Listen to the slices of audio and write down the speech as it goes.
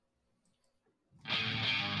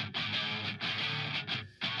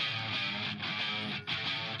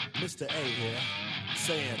Mr. A here,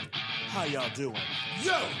 saying, how y'all doing?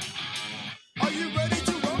 Yo! Are you ready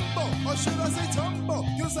to rumble? Or should I say tumble?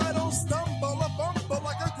 Cause I don't stumble or fumble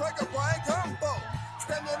like a cracker frying combo.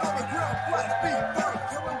 Standing on the ground, flat feet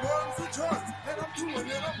first, killing worms and germs, and I'm doing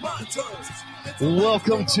it on my terms.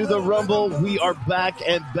 Welcome to the Rumble. We are back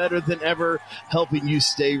and better than ever, helping you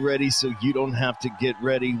stay ready so you don't have to get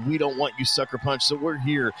ready. We don't want you sucker punch, so we're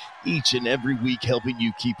here each and every week helping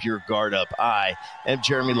you keep your guard up. I am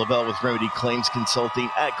Jeremy Lavelle with Remedy Claims Consulting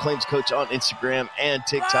at Claims Coach on Instagram and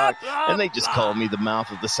TikTok, and they just call me the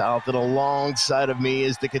mouth of the South. And alongside of me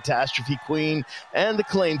is the Catastrophe Queen and the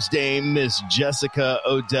Claims Dame, Miss Jessica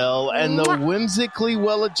Odell, and the whimsically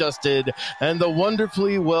well-adjusted and the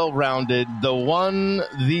wonderfully well-rounded, the one,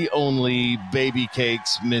 the only Baby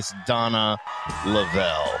Cakes, Miss Donna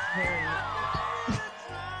Lavelle.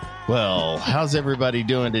 Well, how's everybody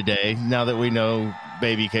doing today now that we know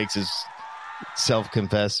Baby Cakes is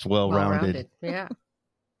self-confessed, well-rounded? Yeah.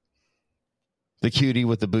 The cutie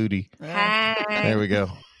with the booty. Hi. There we go.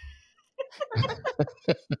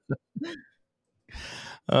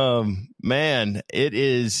 Man, it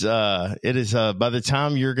is by the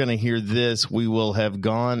time you're going to hear this, we will have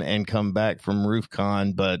gone and come back from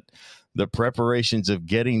RoofCon, but the preparations of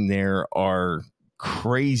getting there are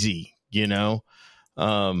crazy, you know.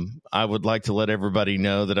 I would like to let everybody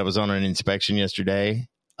know that I was on an inspection yesterday,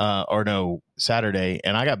 Saturday,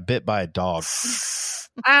 and I got bit by a dog.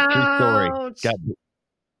 True story.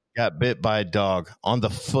 Got bit by a dog on the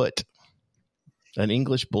foot. An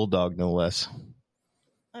English bulldog, no less.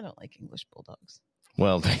 I don't like English bulldogs.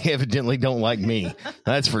 Well, they evidently don't like me.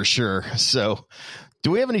 That's for sure. So,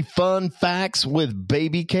 do we have any fun facts with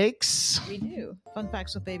Baby Cakes? We do. Fun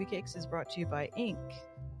Facts with Baby Cakes is brought to you by Inc.,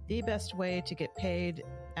 the best way to get paid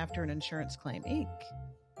after an insurance claim. Inc.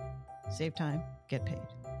 Save time, get paid.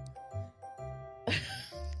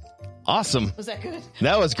 Awesome. Was that good?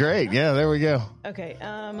 That was great. Yeah, there we go. Okay,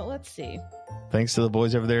 let's see. Thanks to the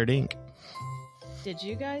boys over there at Inc. Did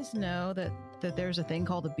you guys know that there's a thing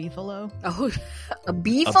called a beefalo? Oh, a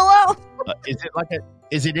beefalo?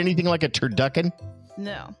 Is it anything like a turducken?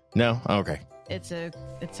 No. No? Oh, okay. It's a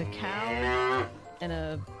cow and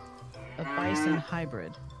a bison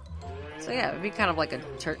hybrid. So yeah, it'd be kind of like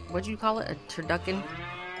what'd you call it? A turducken?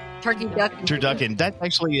 Turkey duck. Turducken. That's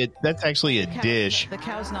actually a dish. The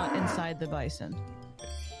cow's not inside the bison.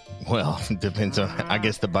 Well, it depends on. I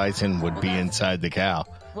guess the bison would be inside the cow.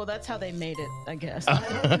 Well, that's how they made it, I guess.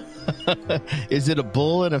 Is it a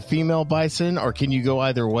bull and a female bison, or can you go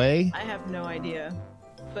either way? I have no idea.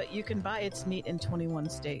 But you can buy its meat in 21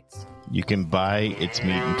 states. You can buy its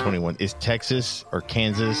meat in 21. Is Texas or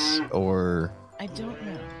Kansas or... I don't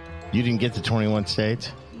know. You didn't get the 21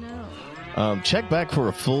 states? No. Check back for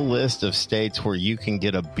a full list of states where you can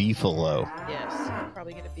get a beefalo. Yes, I'll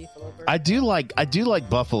probably get a beefalo burger. I do like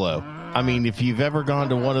buffalo. I mean, if you've ever gone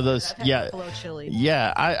to one of those, buffalo chili.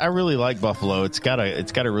 Yeah, I really like buffalo. It's got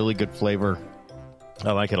a really good flavor.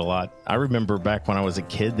 I like it a lot. I remember back when I was a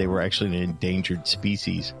kid, they were actually an endangered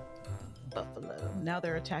species. Buffalo. Now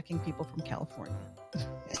they're attacking people from California.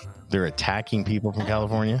 They're attacking people from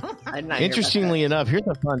California. Interestingly enough, here's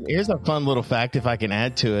a fun little fact. If I can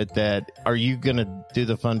add to it, are you gonna do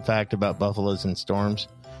the fun fact about buffaloes and storms?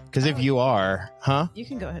 Because if you are, you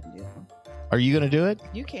can go ahead and do that one. Are you gonna do it?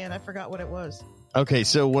 You can. I forgot what it was. Okay,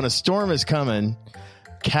 so when a storm is coming,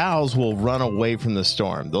 cows will run away from the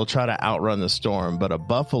storm. They'll try to outrun the storm, but a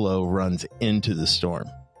buffalo runs into the storm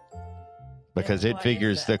because it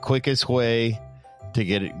figures the quickest way to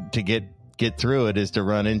get through it is to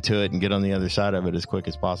run into it and get on the other side of it as quick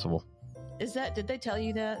as possible. Did they tell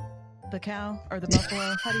you that? The cow or the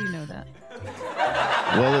buffalo? How do you know that?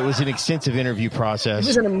 Well, it was an extensive interview process. It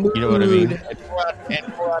was in a mood. You know what I mean?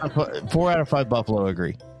 And 4 out of 5 buffalo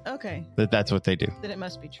agree. Okay. That's what they do. Then it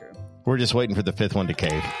must be true. We're just waiting for the 5th one to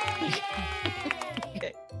cave.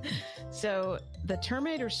 Okay. So the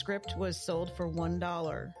Terminator script was sold for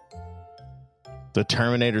 $1. The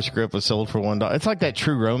Terminator script was sold for $1. It's like that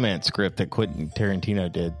True Romance script that Quentin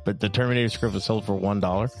Tarantino did, but the Terminator script was sold for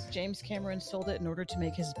 $1. James Cameron sold it in order to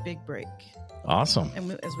make his big break. Awesome.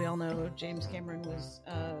 And as we all know, James Cameron was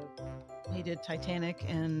he did Titanic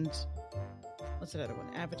and what's that other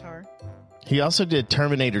one? Avatar. He also did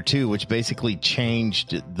Terminator 2, which basically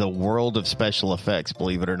changed the world of special effects,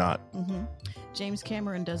 believe it or not. Mm-hmm. James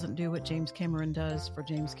Cameron doesn't do what James Cameron does for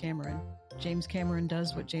James Cameron. James Cameron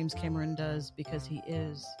does what James Cameron does because he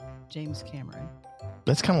is James Cameron.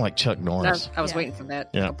 That's kind of like Chuck Norris. I was waiting for that.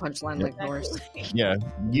 Yeah. A punchline like Norris. Yeah.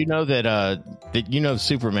 You know that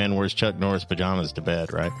Superman wears Chuck Norris pajamas to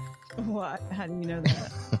bed, right? What? How do you know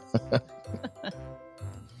that?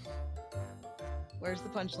 Where's the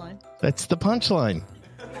punchline? That's the punchline.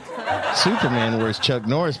 Superman wears Chuck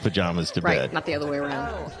Norris pajamas to Right, bed. not the other way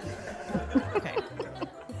around. Oh. Okay.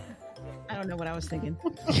 I don't know what I was thinking.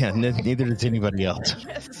 Yeah, neither does anybody else.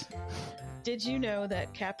 Yes. Did you know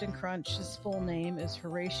that Captain Crunch's full name is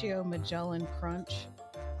Horatio Magellan Crunch?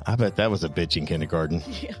 I bet that was a bitch in kindergarten.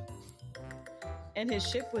 Yeah. And his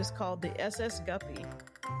ship was called the SS Guppy.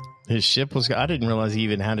 His ship was... I didn't realize he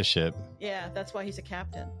even had a ship. Yeah, that's why he's a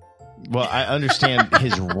captain. Well, I understand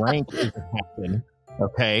his rank is a captain.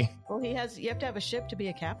 Okay. Well, you have to have a ship to be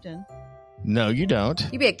a captain. No, you don't.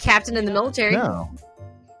 You be a captain in the military. No.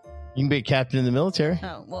 You can be a captain in the military.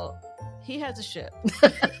 Oh, well, he has a ship.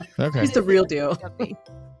 Okay. He's the real deal. Guppy.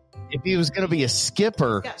 If he was going to be a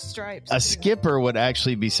skipper, He's got stripes. a too. skipper would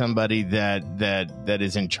actually be somebody that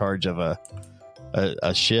is in charge of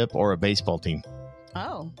a ship or a baseball team.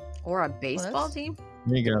 Oh, Or a baseball that's- team.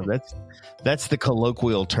 There you go. That's the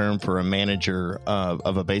colloquial term for a manager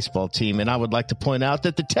of a baseball team. And I would like to point out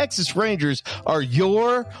that the Texas Rangers are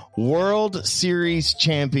your World Series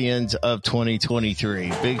champions of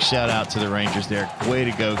 2023. Big shout out to the Rangers there. Way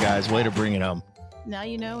to go, guys. Way to bring it home. now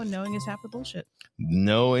you know, and knowing is half the bullshit.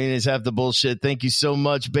 Knowing is half the bullshit. Thank you so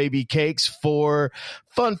much, Baby Cakes, for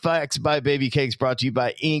Fun Facts by Baby Cakes, brought to you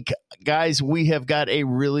by Inc. Guys, we have got a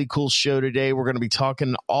really cool show today. We're going to be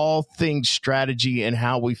talking all things strategy and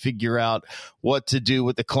how we figure out what to do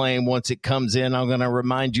with the claim once it comes in. I'm going to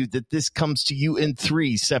remind you that this comes to you in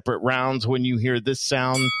 3 separate rounds. When you hear this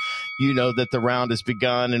sound, you know that the round has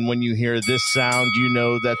begun. And when you hear this sound, you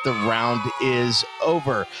know that the round is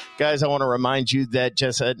over. Guys, I want to remind you that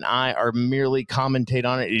Jessa and I are merely commentate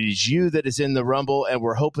on it. It is you that is in the Rumble, and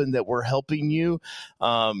we're hoping that we're helping you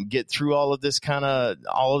get through all of this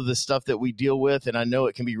all of the stuff that we deal with. And I know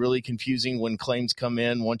it can be really confusing when claims come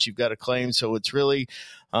in once you've got a claim. So it's really,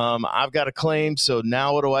 I've got a claim. So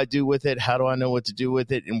now what do I do with it? How do I know what to do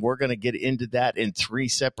with it? And we're going to get into that in 3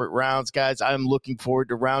 separate rounds, guys. I'm looking forward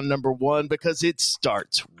to round number 1 because it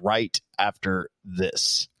starts right after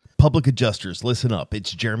this. Public adjusters, listen up.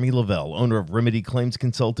 It's Jeremy Lavelle, owner of Remedy Claims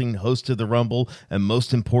Consulting, host of The Rumble, and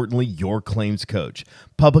most importantly, your claims coach.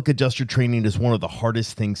 Public adjuster training is one of the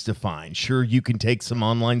hardest things to find. Sure, you can take some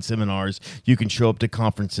online seminars, you can show up to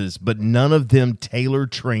conferences, but none of them tailor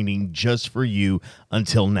training just for you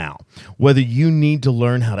until now. Whether you need to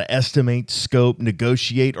learn how to estimate, scope,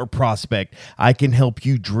 negotiate, or prospect, I can help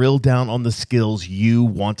you drill down on the skills you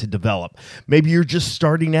want to develop. Maybe you're just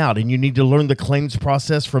starting out and you need to learn the claims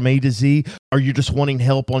process from A to Z, or you're just wanting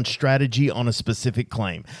help on strategy on a specific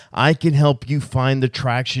claim. I can help you find the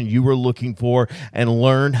traction you are looking for and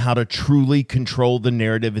learn how to truly control the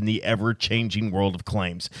narrative in the ever-changing world of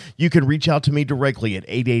claims. You can reach out to me directly at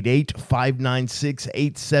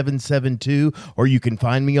 888-596-8772, or you can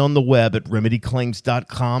find me on the web at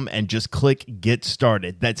remedyclaims.com and just click Get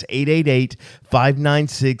Started. That's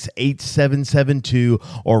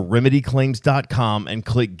 888-596-8772 or remedyclaims.com and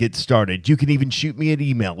click Get Started. You can even shoot me an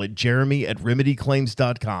email at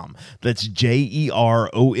jeremy@remedyclaims.com. That's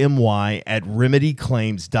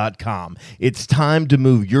JEROMY@remedyclaims.com. It's time to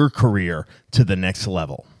move your career to the next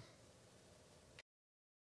level.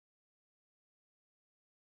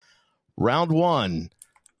 Round 1,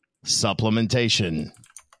 supplementation.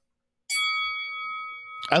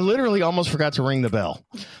 I literally almost forgot to ring the bell.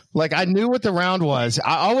 Like, I knew what the round was.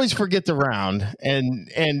 I always forget the round, and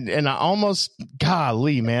I almost,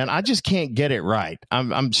 golly, man, I just can't get it right.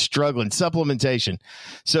 I'm struggling. Supplementation.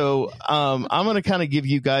 So I'm going to kind of give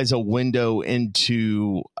you guys a window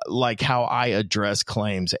into like how I address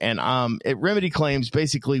claims. And at Remedy Claims,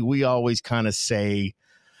 basically, we always kind of say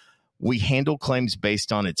we handle claims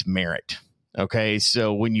based on its merit. Okay,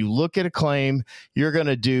 so when you look at a claim,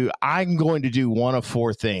 I'm going to do one of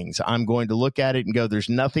 4 things. I'm going to look at it and go, there's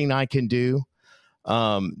nothing I can do.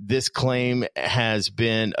 This claim has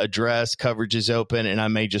been addressed, coverage is open, and I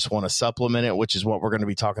may just want to supplement it, which is what we're going to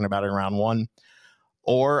be talking about in round 1.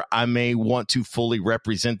 Or I may want to fully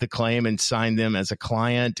represent the claim and sign them as a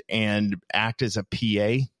client and act as a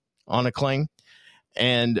PA on a claim.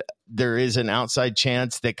 And there is an outside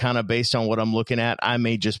chance that kind of based on what I'm looking at, I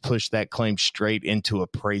may just push that claim straight into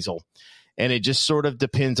appraisal. And it just sort of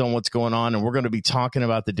depends on what's going on. And we're going to be talking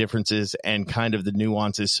about the differences and kind of the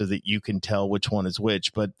nuances so that you can tell which one is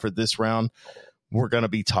which. But for this round, we're going to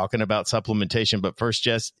be talking about supplementation. But first,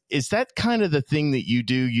 Jess, is that kind of the thing that you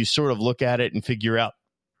do? You sort of look at it and figure out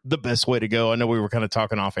the best way to go. I know we were kind of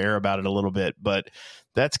talking off air about it a little bit, but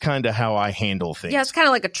that's kind of how I handle things. Yeah, it's kind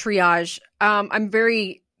of like a triage. I'm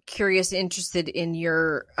very curious, interested in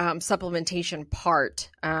your supplementation part,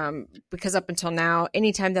 because up until now,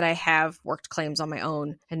 anytime that I have worked claims on my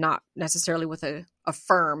own and not necessarily with a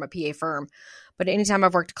firm, a PA firm, But anytime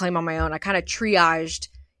I've worked a claim on my own, I kind of triaged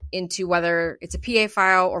into whether it's a PA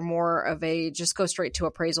file or more of a just go straight to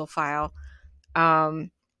appraisal file.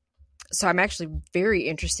 So I'm actually very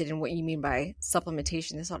interested in what you mean by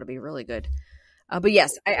supplementation. This ought to be really good. But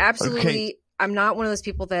yes, I absolutely, I'm not one of those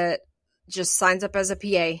people that just signs up as a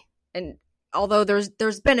PA. And although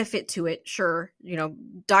there's benefit to it, sure,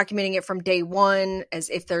 documenting it from day one as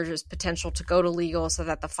if there's potential to go to legal so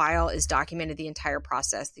that the file is documented the entire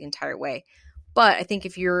process, the entire way. But I think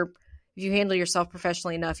if you handle yourself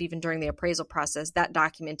professionally enough, even during the appraisal process, that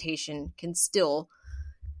documentation can still,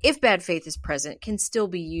 if bad faith is present, can still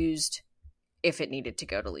be used if it needed to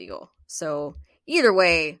go to legal. So either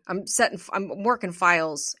way, I'm working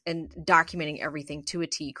files and documenting everything to a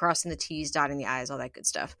T, crossing the T's, dotting the I's, all that good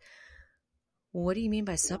stuff. What do you mean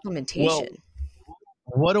by supplementation? Well,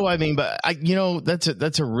 what do I mean by,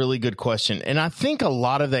 that's a really good question. And I think a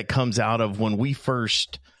lot of that comes out of when we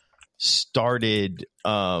first started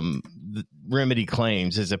Remedy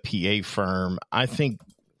Claims as a PA firm. I think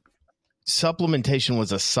supplementation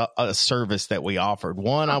was a service that we offered.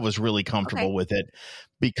 One, I was really comfortable with it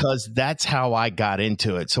because that's how I got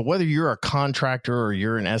into it. So whether you're a contractor or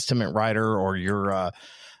you're an estimate writer or you're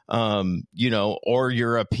or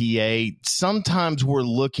you're a PA, sometimes we're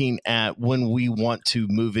looking at when we want to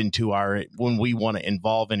move into when we want to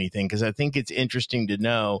involve anything. Cause I think it's interesting to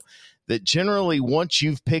know that generally once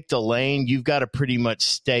you've picked a lane, you've got to pretty much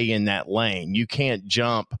stay in that lane. You can't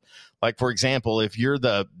jump. Like, for example, if you're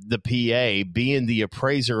the PA, being the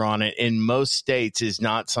appraiser on it in most states is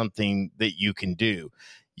not something that you can do.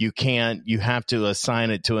 You have to assign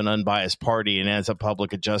it to an unbiased party. And as a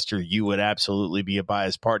public adjuster, you would absolutely be a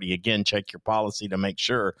biased party. Again, check your policy to make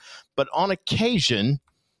sure. But on occasion,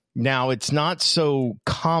 now it's not so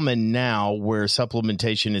common now where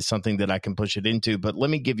supplementation is something that I can push it into. But let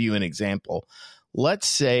me give you an example. Let's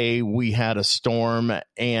say we had a storm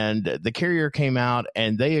and the carrier came out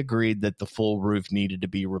and they agreed that the full roof needed to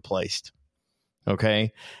be replaced.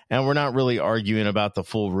 Okay. And we're not really arguing about the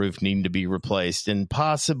full roof needing to be replaced. And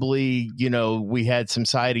possibly, we had some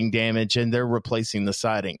siding damage and they're replacing the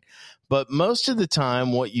siding. But most of the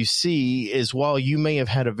time, what you see is while you may have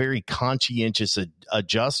had a very conscientious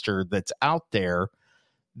adjuster that's out there,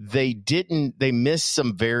 they missed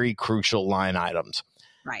some very crucial line items.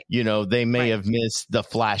 Right. They may have missed the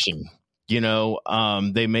flashing,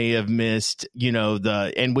 they may have missed,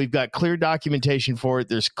 and we've got clear documentation for it.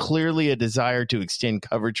 There's clearly a desire to extend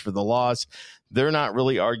coverage for the loss. They're not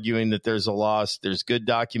really arguing that there's a loss. There's good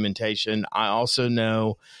documentation. I also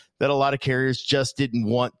know that a lot of carriers just didn't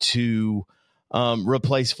want to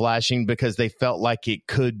replace flashing because they felt like it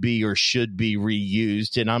could be or should be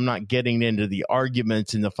reused. And I'm not getting into the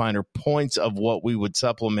arguments and the finer points of what we would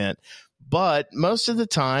supplement. But most of the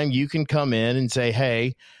time you can come in and say,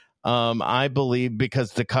 hey, I believe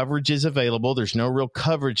because the coverage is available, there's no real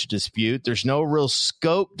coverage dispute. There's no real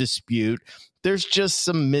scope dispute. There's just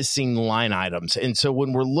some missing line items. And so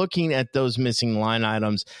when we're looking at those missing line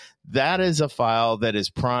items, that is a file that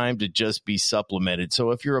is primed to just be supplemented.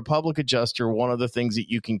 So if you're a public adjuster, one of the things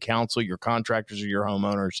that you can counsel your contractors or your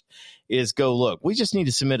homeowners is go, look, we just need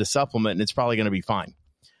to submit a supplement and it's probably going to be fine.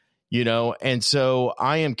 And so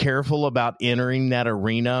I am careful about entering that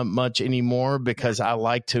arena much anymore because I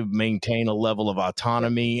like to maintain a level of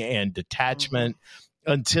autonomy and detachment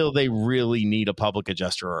until they really need a public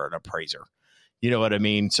adjuster or an appraiser. You know what I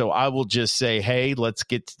mean? So I will just say, hey, let's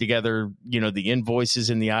get together, the invoices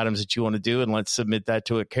and the items that you want to do, and let's submit that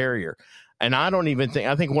to a carrier. And I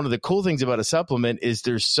think one of the cool things about a supplement is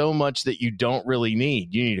there's so much that you don't really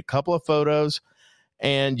need. You need a couple of photos.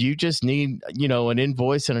 And you just need, an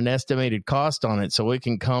invoice and an estimated cost on it. So it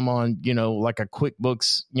can come on, like a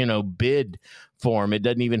QuickBooks, bid form. It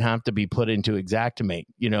doesn't even have to be put into Xactimate,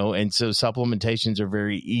 and so supplementations are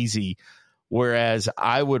very easy. Whereas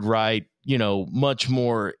I would write, much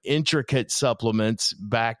more intricate supplements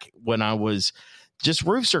back when I was just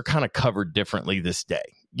roofs are kind of covered differently this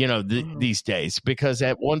day, these days, because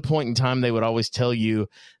at one point in time, they would always tell you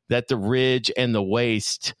that the ridge and the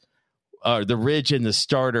waist the ridge and the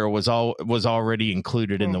starter was already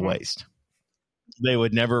included in the waist. They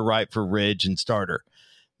would never write for ridge and starter.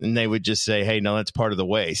 And they would just say, hey, no, that's part of the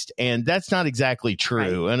waist. And that's not exactly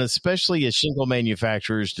true. Right. And especially as shingle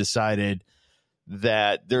manufacturers decided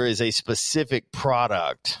that there is a specific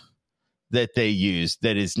product that they use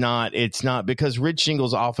that is not, it's not, because ridge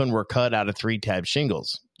shingles often were cut out of 3-tab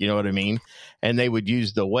shingles. You know what I mean? And they would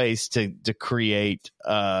use the waist to create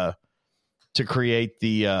the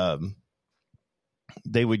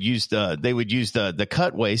they would use the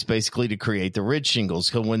cut waste basically to create the ridge shingles.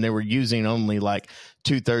 So when they were using only like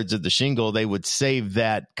 2/3 of the shingle, they would save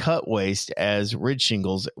that cut waste as ridge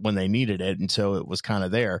shingles when they needed it. And so it was kind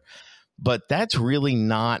of there. But that's really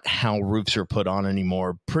not how roofs are put on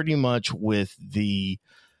anymore. Pretty much with the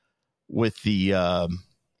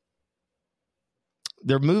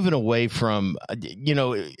they're moving away from,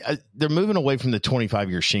 they're moving away from the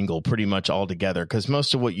 25-year shingle pretty much altogether, because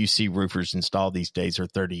most of what you see roofers install these days are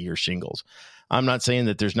 30-year shingles. I'm not saying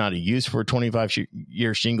that there's not a use for a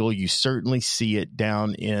 25-year shingle. You certainly see it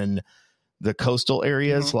down in the coastal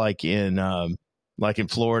areas, like in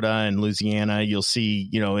Florida and Louisiana. You'll see,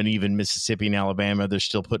 and even Mississippi and Alabama, they're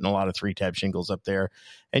still putting a lot of 3-tab shingles up there.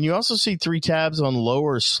 And you also see 3-tabs on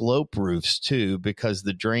lower slope roofs too, because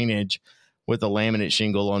the drainage with a laminate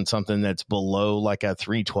shingle on something that's below like a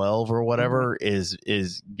 312 or whatever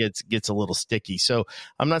gets a little sticky. So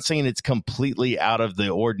I'm not saying it's completely out of the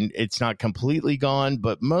ordinary. It's not completely gone,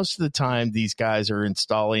 but most of the time these guys are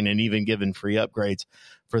installing and even giving free upgrades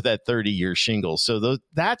for that 30-year shingle. So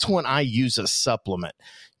that's when I use a supplement.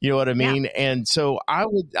 You know what I mean? Yeah. And so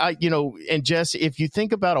and Jess, if you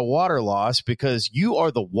think about a water loss, because you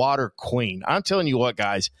are the water queen, I'm telling you what,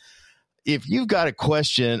 guys, if you've got a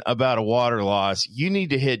question about a water loss, you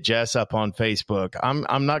need to hit Jess up on Facebook.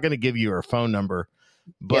 I'm not going to give you her phone number,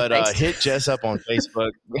 but hit Jess up on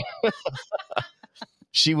Facebook.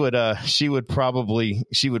 She would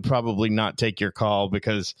probably not take your call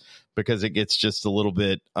because it gets just a little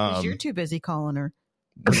bit. You're too busy calling her.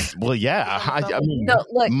 Well, yeah. I mean, no,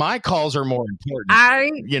 look, my calls are more important.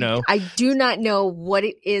 I do not know what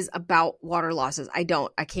it is about water losses. I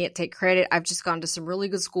can't take credit. I've just gone to some really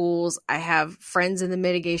good schools. I have friends in the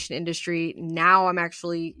mitigation industry. Now I'm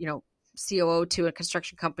actually, COO to a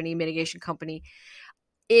construction company, mitigation company.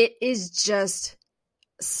 It is just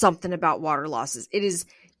something about water losses. It is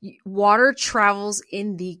water travels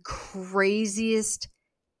in the craziest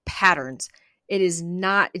patterns.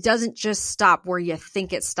 It doesn't just stop where you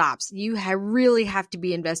think it stops. You really have to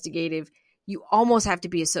be investigative. You almost have to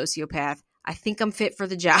be a sociopath. I think I'm fit for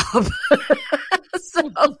the job. So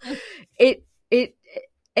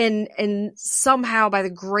and somehow by the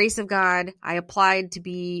grace of God, I applied to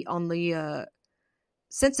be on the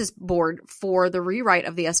census board for the rewrite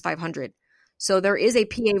of the S500. So there is a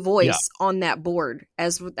PA voice on that board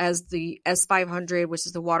as the S500, which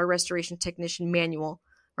is the Water Restoration Technician Manual.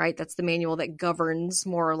 Right, that's the manual that governs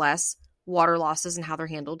more or less water losses and how they're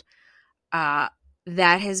handled. That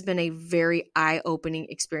has been a very eye-opening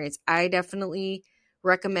experience. I definitely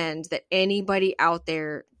recommend that anybody out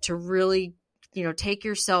there to really, take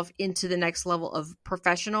yourself into the next level of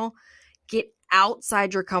professional, get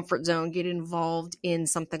outside your comfort zone, get involved in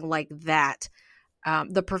something like that.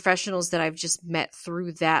 The professionals that I've just met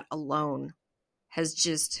through that alone has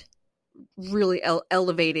just really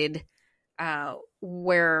elevated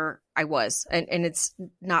where I was. And it's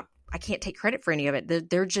not, I can't take credit for any of it.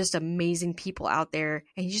 They're just amazing people out there,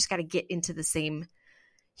 and you just got to get into you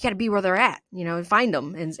got to be where they're at, and find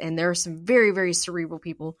them. And there are some very, very cerebral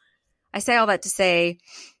people. I say all that to say,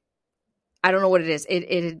 I don't know what it is.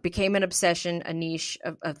 It became an obsession, a niche,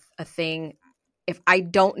 a thing. If I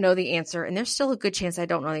don't know the answer, and there's still a good chance I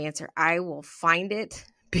don't know the answer, I will find it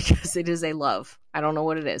because it is a love. I don't know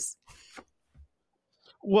what it is.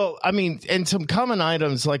 Well, I mean, and some common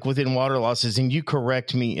items like within water losses, and you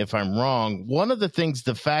correct me if I'm wrong. One of the things,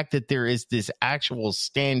 the fact that there is this actual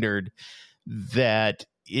standard that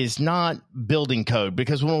is not building code,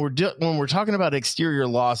 because when we're talking about exterior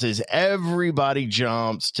losses, everybody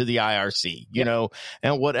jumps to the IRC,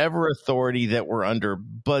 and whatever authority that we're under.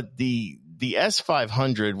 But the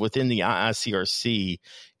S500 within the IICRC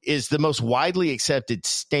is the most widely accepted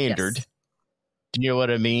standard. Yes. Do you know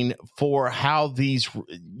what I mean? For how these,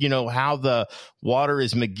 how the water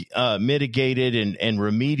is mitigated and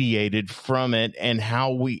remediated from it, and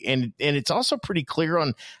how and it's also pretty clear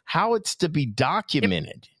on how it's to be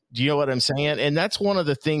documented. Yep. Do you know what I'm saying? And that's one of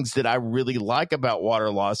the things that I really like about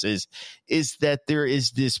water losses is that there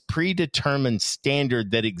is this predetermined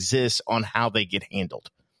standard that exists on how they get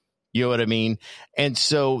handled. You know what I mean? And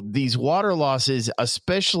so these water losses,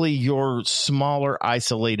 especially your smaller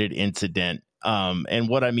isolated incident, and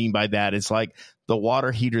what I mean by that is like the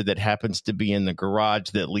water heater that happens to be in the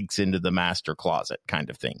garage that leaks into the master closet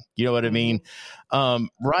kind of thing. You know what I mean?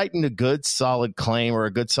 Writing a good solid claim or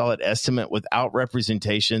a good solid estimate without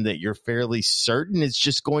representation that you're fairly certain it's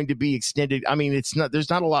just going to be extended. I mean, there's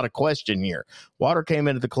not a lot of question here. Water came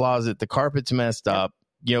into the closet, the carpet's messed up.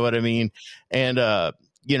 You know what I mean? And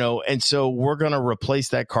and so we're going to replace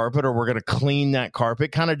that carpet or we're going to clean that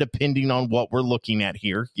carpet, kind of depending on what we're looking at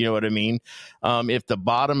here. You know what I mean? If the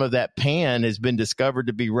bottom of that pan has been discovered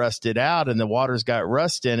to be rusted out and the water's got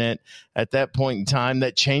rust in it, at that point in time,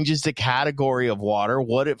 that changes the category of water,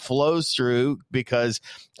 what it flows through, because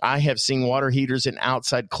I have seen water heaters in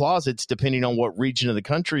outside closets, depending on what region of the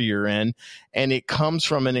country you're in, and it comes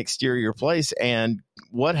from an exterior place. And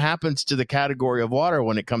what happens to the category of water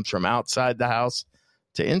when it comes from outside the house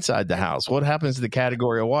to inside the house? What happens to the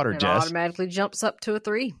category of water, Jess? It automatically jumps up to a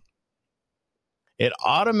 3. It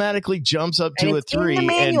automatically jumps up to a 3.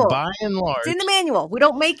 And by and large, it's in the manual. We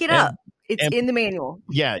don't make it up. It's in the manual.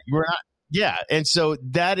 Yeah, we're not. Yeah, and so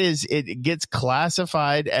that is, it gets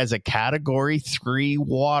classified as a category 3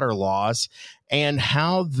 water loss, and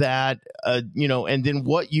how that, and then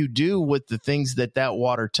what you do with the things that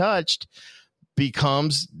water touched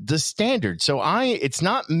becomes the standard. So it's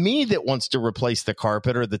not me that wants to replace the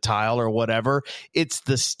carpet or the tile or whatever. It's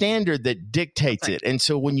the standard that dictates it. And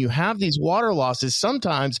so when you have these water losses,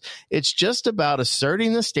 sometimes it's just about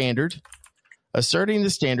asserting the standard,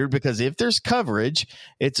 because if there's coverage,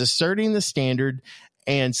 it's asserting the standard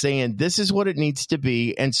and saying this is what it needs to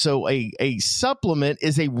be. And so a supplement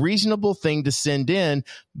is a reasonable thing to send in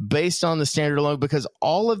based on the standard alone, because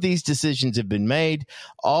all of these decisions have been made,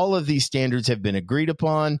 all of these standards have been agreed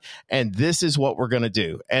upon, and this is what we're going to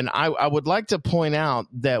do. And I would like to point out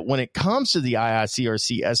that when it comes to the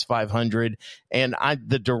IICRC S500, and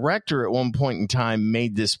the director at one point in time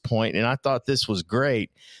made this point, and I thought this was great.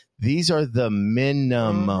 These are the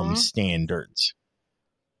minimum standards.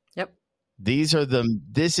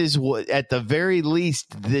 This is what, at the very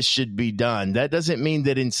least, this should be done. That doesn't mean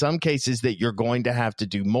that in some cases that you're going to have to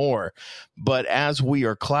do more. But as we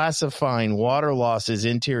are classifying water losses,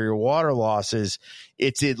 interior water losses,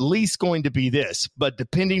 it's at least going to be this. But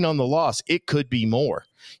depending on the loss, it could be more.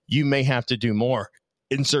 You may have to do more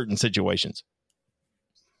in certain situations.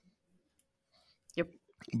 Yep.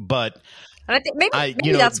 But and I think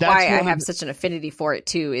maybe that's why I have such an affinity for it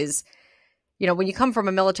too, is, when you come from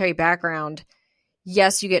a military background,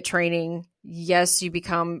 yes, you get training. Yes, you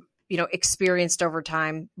become, experienced over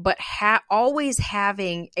time, but always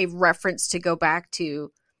having a reference to go back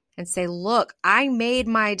to and say, look, I made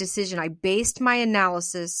my decision. I based my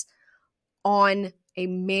analysis on a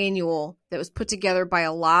manual that was put together by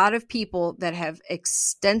a lot of people that have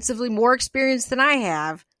extensively more experience than I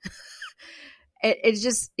have.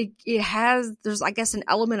 There's, I guess, an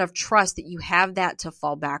element of trust that you have that to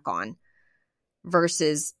fall back on.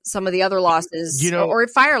 Versus some of the other losses, or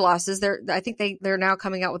fire losses. I think they're now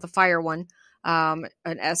coming out with a fire one, an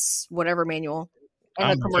S whatever manual.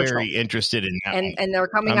 And I'm very interested in that. And they're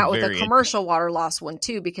coming out with a commercial water loss one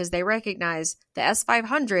too, because they recognize the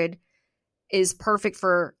S500 is perfect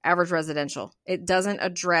for average residential. It doesn't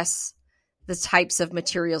address the types of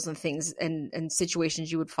materials and things and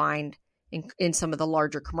situations you would find in some of the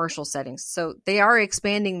larger commercial settings. So they are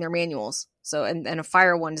expanding their manuals. So and a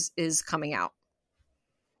fire one is coming out.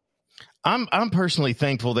 I'm personally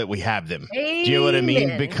thankful that we have them. Amen. Do you know what I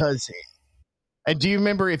mean? Because, and do you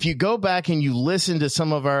remember, if you go back and you listen to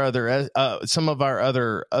some of our other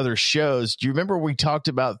shows, do you remember we talked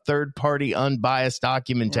about third-party unbiased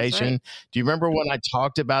documentation? Right. Do you remember when I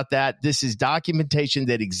talked about that? This is documentation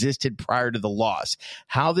that existed prior to the loss.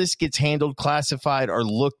 How this gets handled, classified, or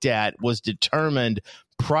looked at was determined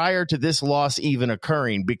prior to this loss even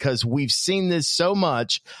occurring, because we've seen this so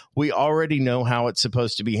much, we already know how it's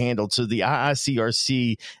supposed to be handled. So the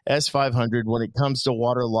IICRC S500, when it comes to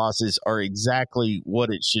water losses, are exactly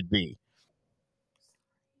what it should be.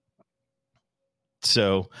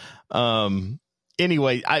 So,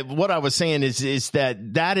 anyway, what I was saying is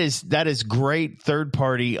that is great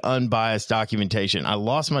third-party unbiased documentation. I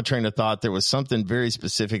lost my train of thought. There was something very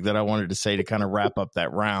specific that I wanted to say to kind of wrap up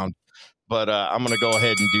that round. But I'm going to go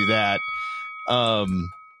ahead and do that.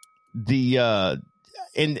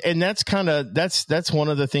 And that's one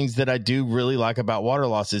of the things that I do really like about water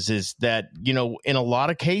losses is that, in a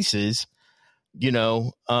lot of cases, you're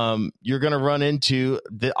going to run into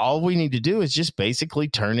all we need to do is just basically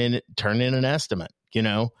turn in an estimate.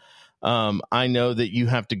 I know that you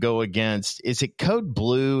have to go against, is it Code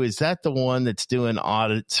Blue? Is that the one that's doing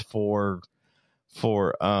audits for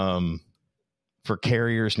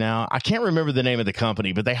carriers now? I can't remember the name of the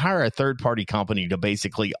company, but they hire a third-party company to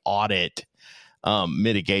basically audit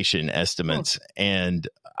mitigation estimates. And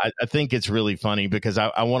I think it's really funny because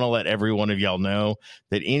I want to let every one of y'all know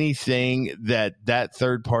that anything that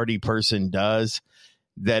third-party person does,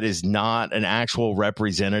 that is not an actual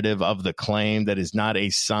representative of the claim, that is not a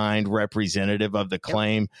signed representative of the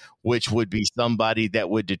claim, which would be somebody that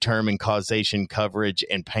would determine causation, coverage,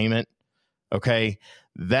 and payment, okay,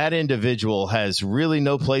 that individual has really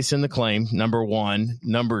no place in the claim, number one.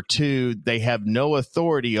 Number two, they have no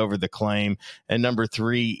authority over the claim. And number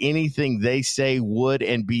three, anything they say would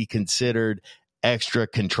and be considered extra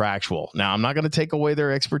contractual. Now, I'm not going to take away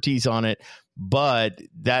their expertise on it, but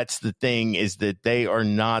that's the thing, is that they are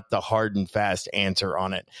not the hard and fast answer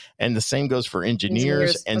on it. And the same goes for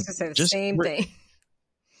engineers. And just same thing.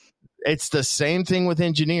 It's the same thing with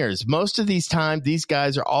engineers. Most of these times, these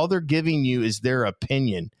guys are, all they're giving you is their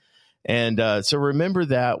opinion. And so remember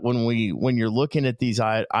that when you're looking at these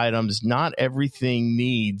items, not everything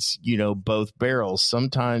needs, both barrels.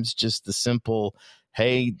 Sometimes just the simple,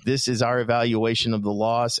 hey, this is our evaluation of the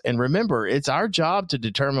loss. And remember, it's our job to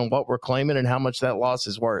determine what we're claiming and how much that loss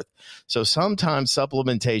is worth. So sometimes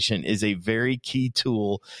supplementation is a very key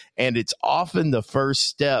tool, and it's often the first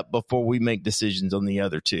step before we make decisions on the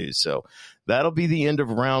other two. So that'll be the end of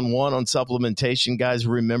round one on supplementation. Guys,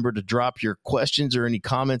 remember to drop your questions or any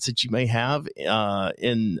comments that you may have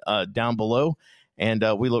down below. And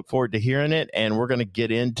we look forward to hearing it. And we're going to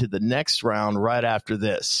get into the next round right after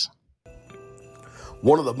this.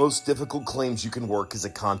 One of the most difficult claims you can work is a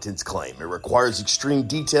contents claim. It requires extreme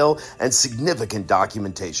detail and significant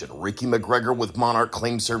documentation. Ricky McGregor with Monarch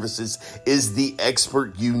Claim Services is the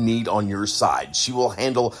expert you need on your side. She will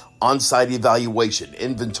handle on-site evaluation,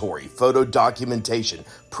 inventory, photo documentation,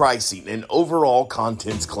 pricing, and overall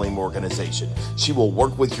contents claim organization. She will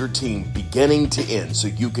work with your team beginning to end so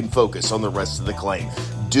you can focus on the rest of the claim.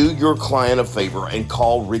 Do your client a favor and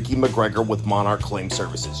call Ricky McGregor with Monarch Claim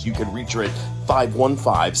Services. You can reach her at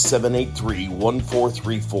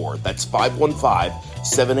 515-783-1434. That's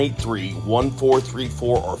 515-783-1434,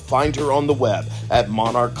 or find her on the web at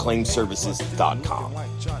monarchclaimservices.com.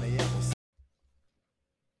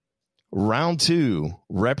 Round two,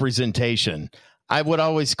 representation. I would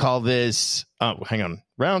always call this,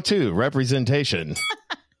 round two, representation.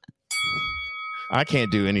 I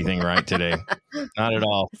can't do anything right today. Not at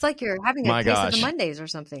all. It's like you're having a case of the Mondays or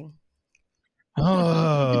something.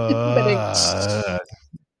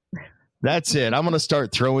 That's it. I'm going to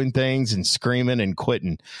start throwing things and screaming and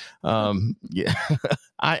quitting. Yeah,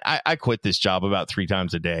 I quit this job about 3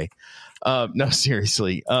 times a day. No,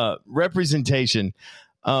 seriously. Representation.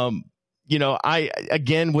 Again,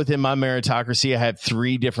 within my meritocracy, I have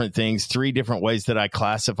 3 different things, 3 different ways that I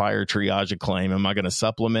classify or triage a claim. Am I going to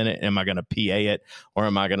supplement it? Am I going to PA it? Or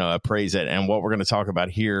am I going to appraise it? And what we're going to talk about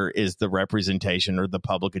here is the representation or the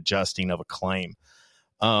public adjusting of a claim.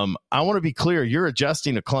 I want to be clear. You're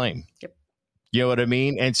adjusting a claim. Yep. You know what I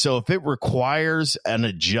mean? And so if it requires an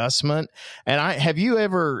adjustment, and have you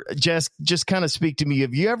ever, just kind of speak to me,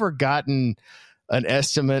 have you ever gotten an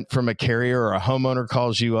estimate from a carrier, or a homeowner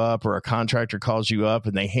calls you up, or a contractor calls you up,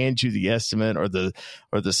 and they hand you the estimate or the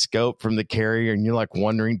scope from the carrier, and you're like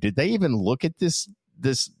wondering, did they even look at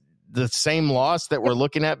the same loss that we're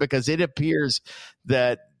looking at? Because it appears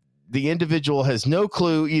that the individual has no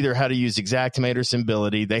clue either how to use Xactimate or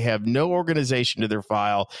Symbility. They have no organization to their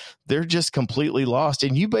file. They're just completely lost.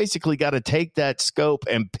 And you basically got to take that scope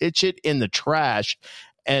and pitch it in the trash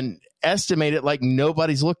and estimate it like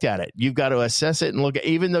nobody's looked at it. You've got to assess it and look at,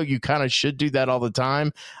 even though you kind of should do that all the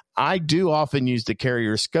time. I do often use the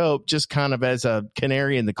carrier scope just kind of as a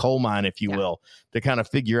canary in the coal mine, if you will, to kind of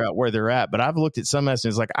figure out where they're at. But I've looked at some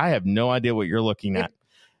estimates like, I have no idea what you're looking at.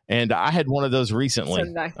 And I had one of those recently.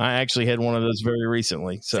 So I actually had one of those very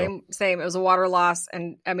recently. So same. It was a water loss.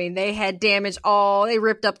 And I mean, they had damage they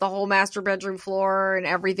ripped up the whole master bedroom floor and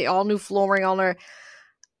everything, all new flooring on there.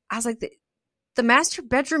 I was like, the master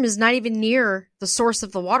bedroom is not even near the source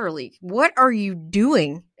of the water leak. What are you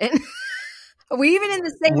doing? And are we even in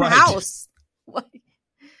the same house? What?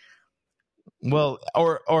 Well,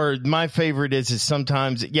 or my favorite is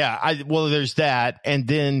sometimes, there's that. And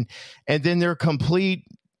then their complete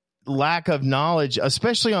lack of knowledge,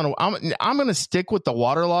 especially I'm going to stick with the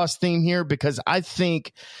water loss theme here, because I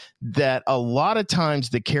think that a lot of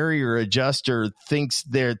times the carrier adjuster thinks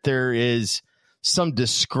there is some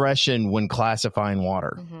discretion when classifying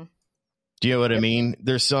water. Mm-hmm. Do you know what I mean?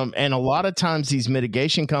 There's some, and a lot of times these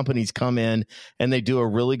mitigation companies come in and they do a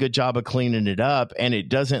really good job of cleaning it up, and it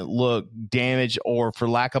doesn't look damaged, or for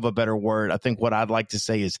lack of a better word, I think what I'd like to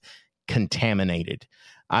say is contaminated.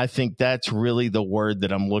 I think that's really the word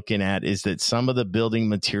that I'm looking at, is that some of the building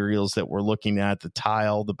materials that we're looking at, the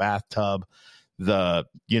tile, the bathtub, I've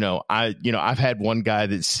had one guy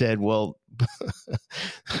that said, well,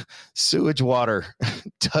 sewage water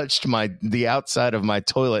touched the outside of my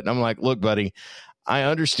toilet. And I'm like, look, buddy, I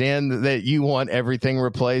understand that you want everything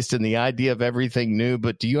replaced and the idea of everything new,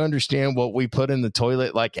 but do you understand what we put in the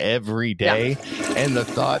toilet like every day? Yeah. And the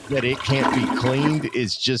thought that it can't be cleaned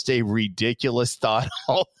is just a ridiculous thought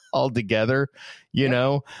altogether, you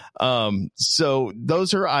know? So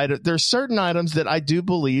those are items. There's certain items that I do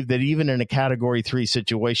believe that even in a category 3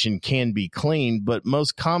 situation can be cleaned, but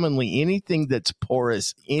most commonly anything that's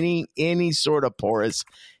porous, any sort of porous,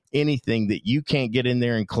 anything that you can't get in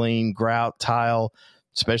there and clean, grout, tile,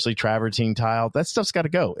 especially travertine tile, that stuff's got to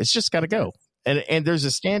go. It's just got to go. And there's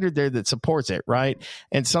a standard there that supports it, right?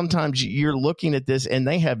 And sometimes you're looking at this and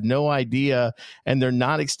they have no idea and they're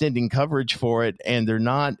not extending coverage for it and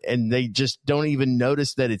they just don't even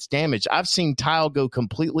notice that it's damaged. I've seen tile go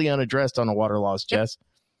completely unaddressed on a water loss, Jess.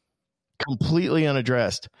 Completely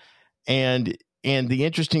unaddressed. And the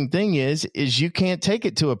interesting thing is you can't take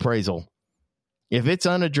it to appraisal. If it's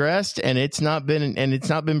unaddressed and it's not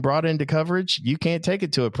been brought into coverage, you can't take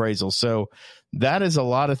it to appraisal. So that is a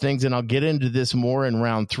lot of things. And I'll get into this more in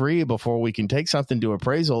round 3 before we can take something to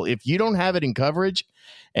appraisal. If you don't have it in coverage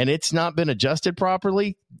and it's not been adjusted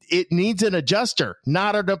properly, it needs an adjuster,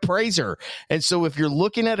 not an appraiser. And so if you're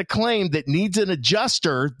looking at a claim that needs an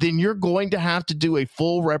adjuster, then you're going to have to do a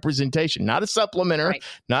full representation, not a supplementer, right,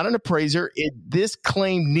 not an appraiser. This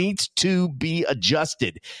claim needs to be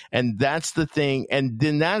adjusted. And that's the thing. And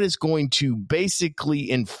then that is going to basically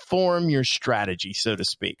inform your strategy, so to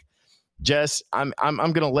speak. Jess, I'm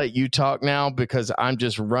going to let you talk now because I'm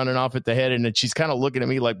just running off at the head, and she's kind of looking at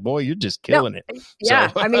me like, boy, you're just killing it.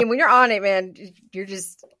 Yeah. So. I mean, when you're on it, man, you're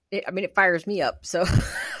just, it fires me up. So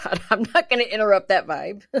I'm not going to interrupt that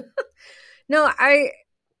vibe. No, I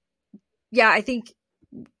think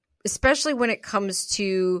especially when it comes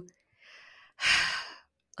to,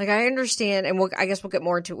 like, I understand, and I guess we'll get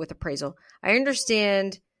more into it with appraisal. I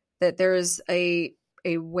understand that there's a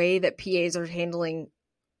way that PAs are handling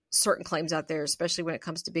certain claims out there, especially when it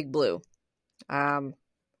comes to Big Blue. I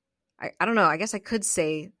don't know. I guess I could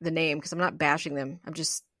say the name because I'm not bashing them. I'm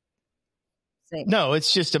just saying. No,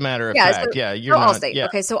 it's just a matter of fact. You're not. Allstate. Yeah.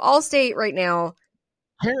 Okay, so Allstate right now.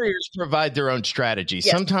 Carriers provide their own strategies.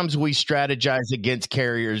 Yes. Sometimes we strategize against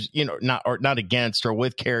carriers, not against or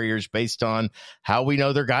with carriers based on how we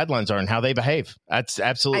know their guidelines are and how they behave. That's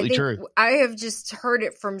absolutely true. I have just heard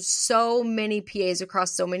it from so many PAs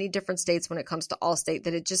across so many different states when it comes to Allstate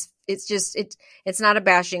that it's not a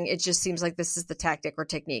bashing. It just seems like this is the tactic or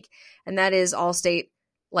technique. And that is Allstate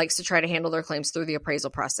likes to try to handle their claims through the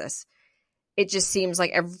appraisal process. It just seems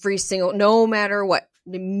like no matter what,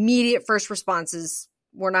 the immediate first response is,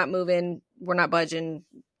 we're not moving, we're not budging.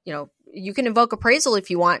 You can invoke appraisal if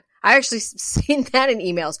you want. I actually seen that in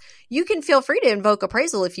emails. You can feel free to invoke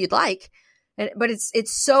appraisal if you'd like, but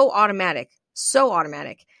it's so automatic.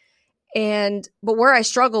 But where I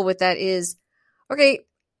struggle with that is, okay,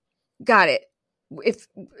 got it. If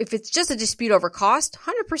it's just a dispute over cost,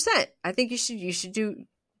 100%. I think you should do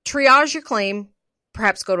triage your claim,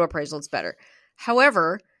 perhaps go to appraisal. It's better.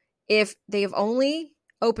 However, if they have only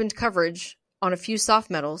opened coverage on a few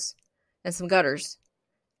soft metals and some gutters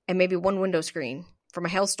and maybe one window screen from a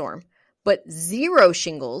hailstorm, but 0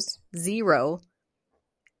 shingles,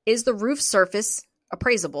 is the roof surface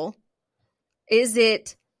appraisable? Is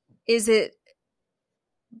it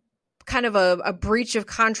kind of a breach of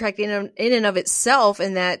contract in and of itself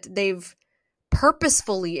in that they've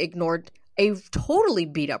purposefully ignored a totally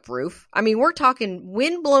beat up roof? I mean, we're talking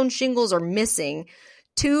wind-blown shingles are missing,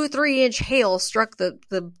 2-3 inch hail struck the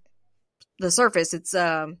surface. It's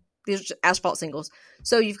these asphalt singles.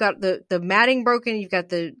 So you've got the matting broken, you've got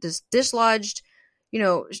this dislodged,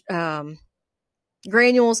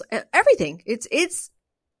 granules, everything. It's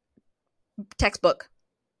textbook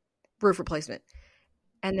roof replacement.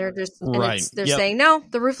 And they're just saying, no,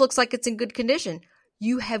 the roof looks like it's in good condition.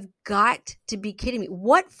 You have got to be kidding me.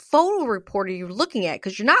 What photo report are you looking at?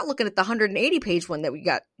 Because you're not looking at the 180 page one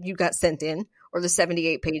that you got sent in, or the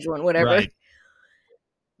 78 page one, whatever.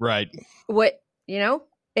 Right. What,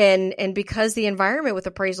 and because the environment with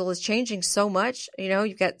appraisal is changing so much,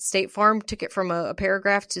 you've got State Farm took it from a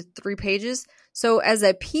paragraph to 3 pages. So as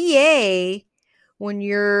a PA, when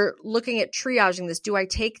you're looking at triaging this, do I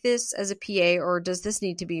take this as a PA or does this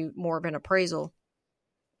need to be more of an appraisal?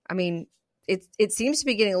 I mean, it seems to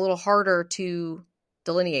be getting a little harder to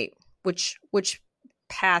delineate which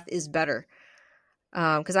path is better.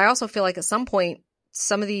 Because I also feel like at some point,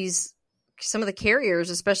 some of the carriers,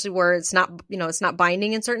 especially where it's not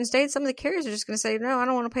binding in certain states, some of the carriers are just going to say, no, I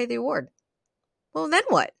don't want to pay the award. Well, then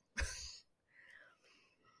what?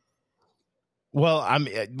 Well,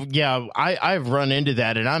 I've run into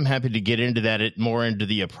that, and I'm happy to get into that more into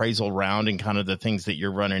the appraisal round and kind of the things that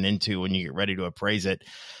you're running into when you get ready to appraise it.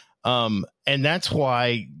 And that's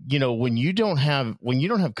why, when you don't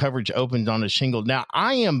have coverage opened on a shingle. Now,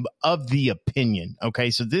 I am of the opinion.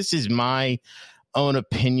 Okay. So this is my own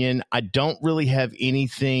opinion. I don't really have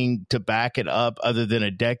anything to back it up other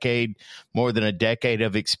than more than a decade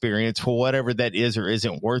of experience for whatever that is or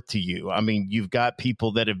isn't worth to you. I mean, you've got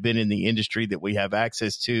people that have been in the industry that we have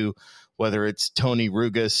access to, whether it's Tony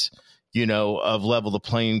Rugas, of Level the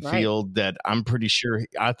Playing Field, that I'm pretty sure,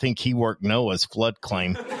 I think he worked Noah's flood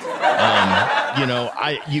claim.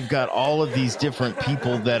 You've got all of these different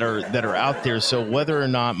people that are out there. So whether or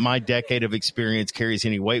not my decade of experience carries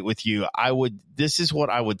any weight with you, this is what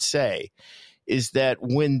I would say, is that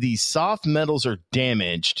when these soft metals are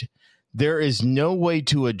damaged, there is no way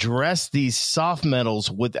to address these soft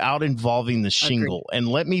metals without involving the shingle. Agreed. And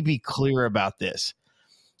let me be clear about this.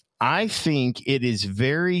 I think it is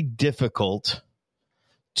very difficult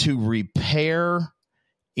to repair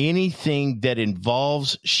anything that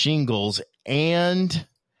involves shingles and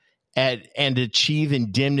achieve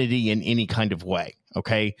indemnity in any kind of way.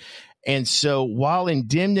 Okay. And so while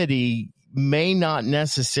indemnity may not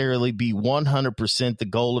necessarily be 100% the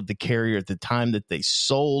goal of the carrier at the time that they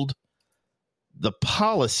sold the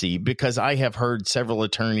policy, because I have heard several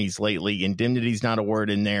attorneys lately, indemnity is not a word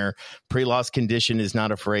in there. Pre-loss condition is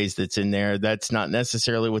not a phrase that's in there. That's not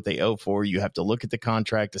necessarily what they owe for. You have to look at the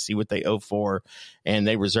contract to see what they owe for, and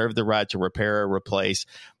they reserve the right to repair or replace.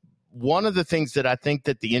 One of the things that I think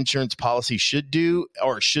that the insurance policy should do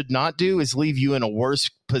or should not do is leave you in a worse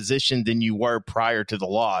position than you were prior to the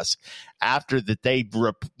loss after that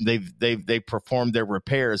they've performed their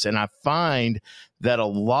repairs. And I find that a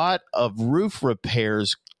lot of roof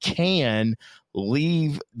repairs can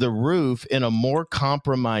leave the roof in a more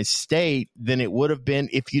compromised state than it would have been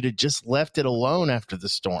if you'd have just left it alone after the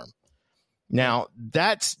storm. Now,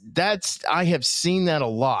 that's I have seen that a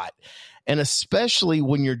lot. And especially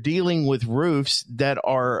when you're dealing with roofs that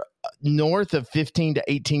are north of 15 to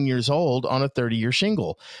 18 years old on a 30-year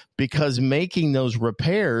shingle, because making those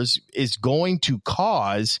repairs is going to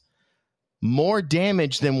cause more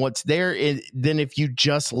damage than what's there than if you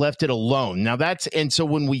just left it alone. Now and so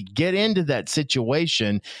when we get into that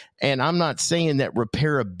situation, and I'm not saying that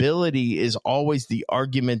repairability is always the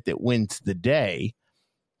argument that wins the day.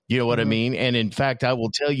 You know what I mean? And in fact, I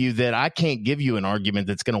will tell you that I can't give you an argument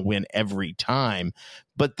that's going to win every time.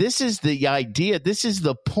 But this is the idea. This is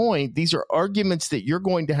the point. These are arguments that you're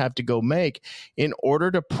going to have to go make in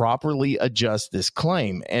order to properly adjust this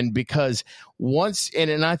claim. And because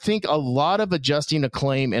and I think a lot of adjusting a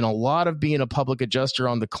claim and a lot of being a public adjuster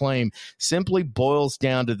on the claim simply boils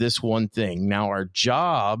down to this one thing. Now, our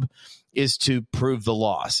job is to prove the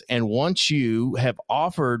loss. And once you have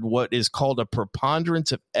offered what is called a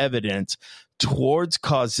preponderance of evidence towards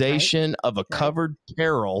causation of a covered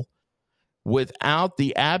peril without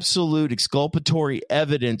the absolute exculpatory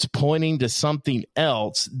evidence pointing to something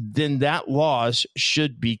else, then that loss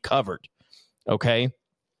should be covered. Okay?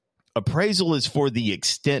 Appraisal is for the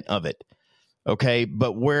extent of it. Okay,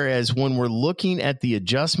 but whereas when we're looking at the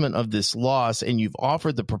adjustment of this loss and you've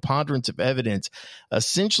offered the preponderance of evidence,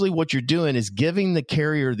 essentially what you're doing is giving the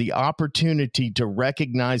carrier the opportunity to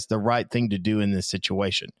recognize the right thing to do in this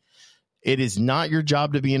situation. It is not your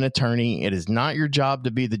job to be an attorney. It is not your job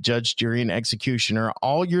to be the judge, jury, and executioner.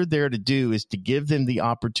 All you're there to do is to give them the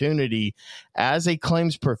opportunity as a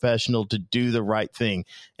claims professional to do the right thing.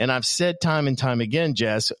 And I've said time and time again,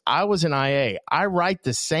 Jess, I was an IA. I write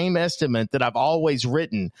the same estimate that I've always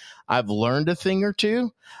written. I've learned a thing or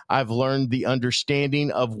two. I've learned the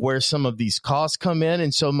understanding of where some of these costs come in.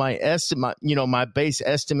 And so my estimate, my base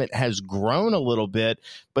estimate has grown a little bit,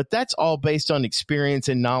 but that's all based on experience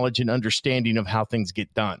and knowledge and understanding of how things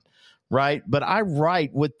get done. Right. But I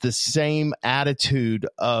write with the same attitude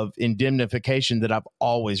of indemnification that I've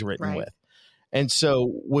always written with. And so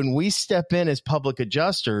when we step in as public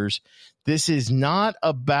adjusters, this is not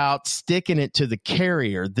about sticking it to the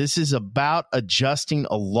carrier. This is about adjusting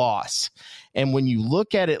a loss. And when you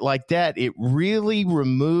look at it like that, it really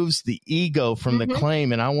removes the ego from the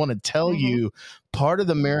claim. And I want to tell you, part of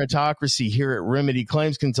the meritocracy here at Remedy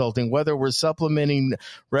Claims Consulting, whether we're supplementing,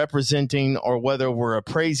 representing, or whether we're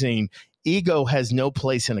appraising, ego has no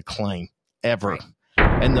place in a claim ever.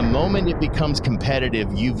 And the moment it becomes competitive,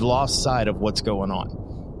 you've lost sight of what's going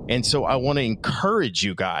on. And so I want to encourage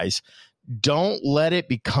you guys, don't let it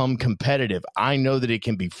become competitive. I know that it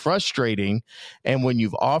can be frustrating. And when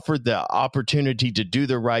you've offered the opportunity to do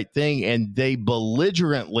the right thing and they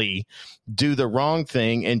belligerently do the wrong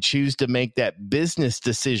thing and choose to make that business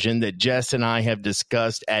decision that Jess and I have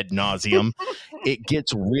discussed ad nauseum, it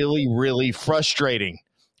gets really, really frustrating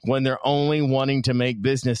when they're only wanting to make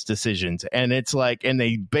business decisions. And it's like, and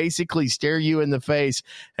they basically stare you in the face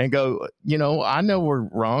and go, I know we're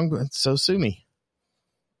wrong, but so sue me.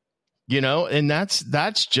 And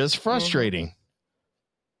that's just frustrating.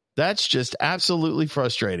 Mm-hmm. That's just absolutely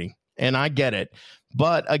frustrating. And I get it.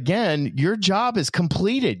 But again, your job is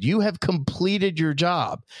completed. You have completed your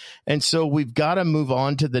job. And so we've got to move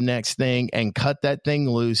on to the next thing and cut that thing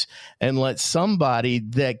loose and let somebody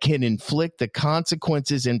that can inflict the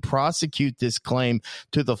consequences and prosecute this claim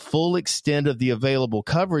to the full extent of the available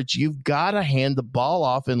coverage. You've got to hand the ball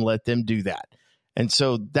off and let them do that. And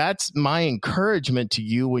so that's my encouragement to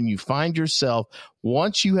you when you find yourself,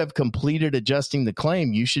 once you have completed adjusting the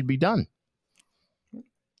claim, you should be done.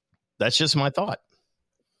 That's just my thought.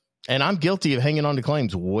 And I'm guilty of hanging on to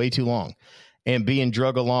claims way too long and being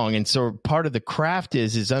drug along. And so part of the craft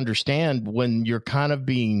is understand when you're kind of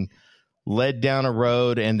being led down a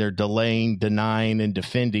road and they're delaying, denying, and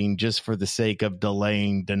defending just for the sake of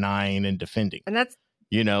delaying, denying, and defending. And that's,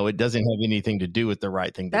 it doesn't have anything to do with the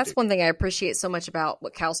right thing to do. That's one thing I appreciate so much about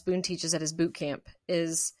what Cal Spoon teaches at his boot camp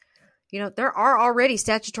is, there are already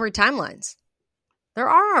statutory timelines. There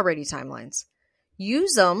are already timelines.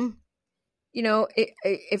 Use them.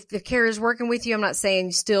 If the carrier's working with you, I'm not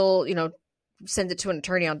saying still, send it to an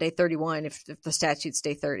attorney on day 31 if the statute's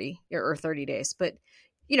day 30 or 30 days. But,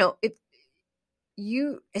 if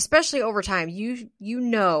you, especially over time, you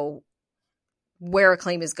know where a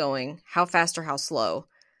claim is going, how fast or how slow.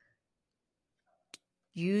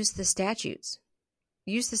 Use the statutes.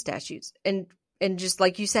 And just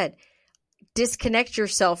like you said, disconnect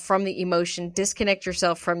yourself from the emotion, disconnect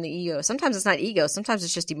yourself from the ego. Sometimes it's not ego. Sometimes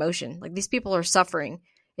it's just emotion. Like these people are suffering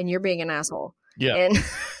and you're being an asshole. Yeah. And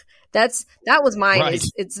that was mine. Right.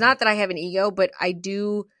 It's not that I have an ego, but I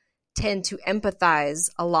do tend to empathize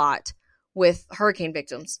a lot with hurricane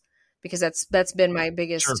victims because that's been my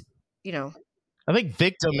biggest, Sure. I think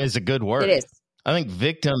victim is a good word. It is. I think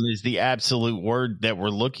victim is the absolute word that we're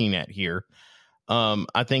looking at here.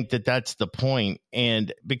 I think that's the point.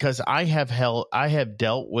 And because I have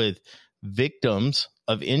dealt with victims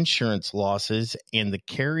of insurance losses and the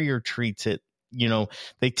carrier treats it,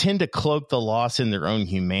 they tend to cloak the loss in their own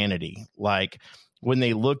humanity. Like when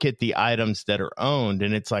they look at the items that are owned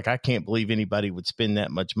and it's like, I can't believe anybody would spend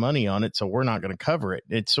that much money on it. So we're not going to cover it.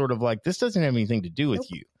 It's sort of like, this doesn't have anything to do with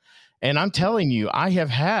you. And I'm telling you, I have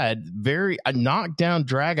had very knockdown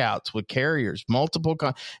dragouts with carriers, multiple.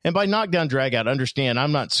 And by knockdown dragout, understand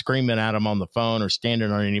I'm not screaming at them on the phone or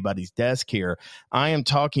standing on anybody's desk here. I am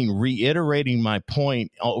reiterating my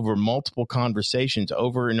point over multiple conversations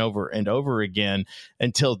over and over and over again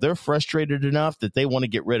until they're frustrated enough that they want to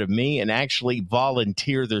get rid of me and actually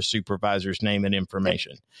volunteer their supervisor's name and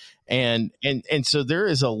information. And so there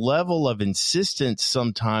is a level of insistence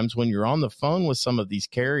sometimes when you're on the phone with some of these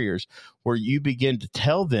carriers where you begin to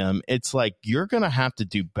tell them it's like, you're going to have to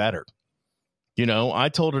do better. I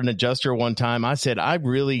told an adjuster one time, I said,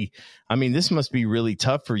 this must be really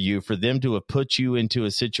tough for you, for them to have put you into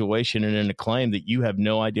a situation and in a claim that you have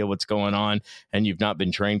no idea what's going on and you've not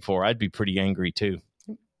been trained for. I'd be pretty angry too.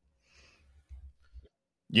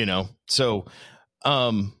 So,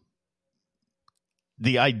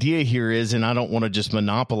 the idea here is, and I don't want to just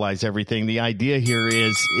monopolize everything. The idea here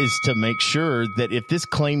is to make sure that if this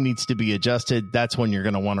claim needs to be adjusted, that's when you're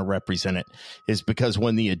going to want to represent it, is because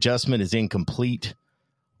when the adjustment is incomplete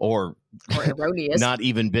or erroneous, not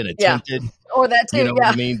even been attempted. Or that too. What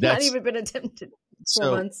I mean? That's not even been attempted. 4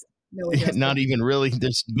 months. No not even really.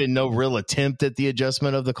 There's been no real attempt at the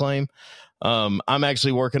adjustment of the claim. I'm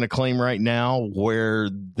actually working a claim right now where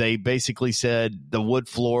they basically said the wood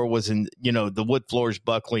floor was the wood floor is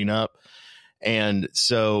buckling up. And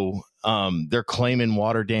so, they're claiming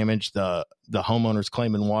water damage. The homeowner's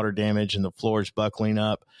claiming water damage and the floor is buckling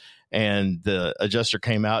up. And the adjuster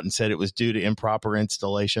came out and said it was due to improper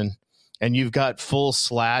installation. And you've got full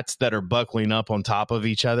slats that are buckling up on top of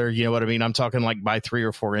each other. You know what I mean? I'm talking like by 3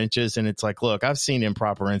 or 4 inches. And it's like, look, I've seen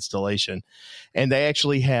improper installation. And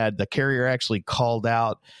the carrier actually called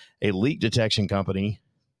out a leak detection company.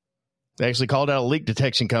 They actually called out a leak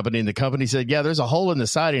detection company, and the company said, yeah, there's a hole in the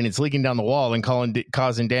siding. It's leaking down the wall and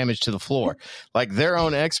causing damage to the floor. Like their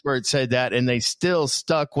own expert said that, and they still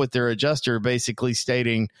stuck with their adjuster basically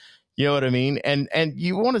stating, you know what I mean? And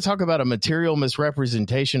you want to talk about a material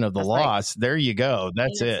misrepresentation of the loss. Right. There you go.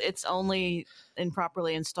 That's it. It's only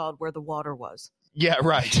improperly installed where the water was. Yeah,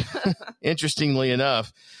 right. Interestingly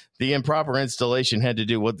enough, the improper installation had to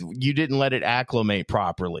do with you didn't let it acclimate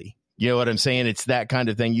properly. You know what I'm saying? It's that kind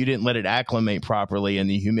of thing. You didn't let it acclimate properly, and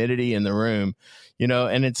the humidity in the room,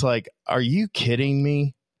 and it's like, are you kidding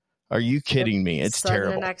me? Are you kidding me? It's sudden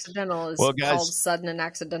terrible. And accidental is Well, guys, called sudden and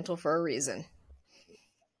accidental for a reason.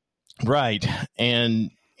 Right. And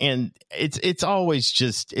it's always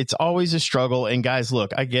a struggle. And guys,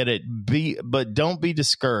 look, I get it. But don't be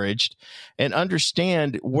discouraged, and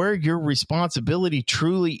understand where your responsibility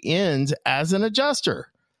truly ends as an adjuster.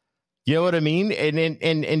 You know what I mean?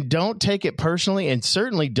 And don't take it personally, and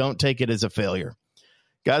certainly don't take it as a failure.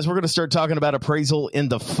 Guys, we're going to start talking about appraisal in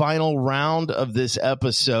the final round of this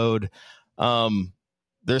episode.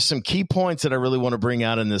 There's some key points that I really want to bring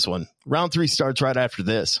out in this one. Round 3 starts right after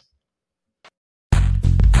this.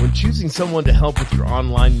 When choosing someone to help with your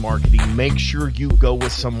online marketing, make sure you go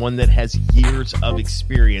with someone that has years of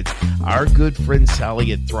experience. Our good friend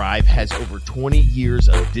Sally at Thrive has over 20 years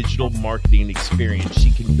of digital marketing experience. She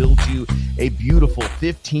can build you a beautiful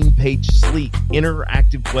 15-page, sleek,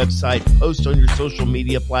 interactive website, post on your social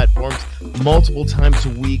media platforms multiple times a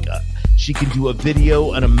week. She can do a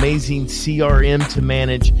video, an amazing CRM to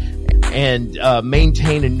manage and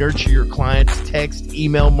maintain and nurture your clients, text,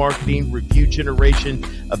 email marketing, review generation,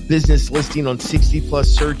 a business listing on 60+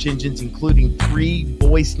 search engines, including 3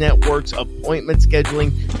 voice networks, appointment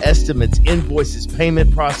scheduling, estimates, invoices,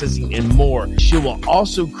 payment processing, and more. She will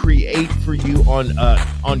also create for you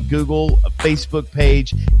on Google, a Facebook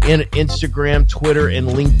page, and Instagram, Twitter, and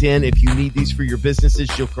LinkedIn. If you need these for your businesses,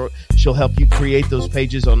 she'll help you create those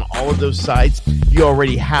pages on all of those sites. You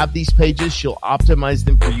already have these pages. She'll optimize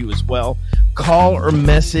them for you as well. Call or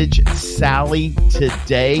message Sally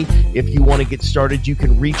today. If you want to get started, you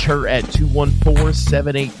can reach her at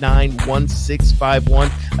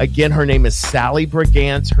 214-789-1651. Again, her name is Sally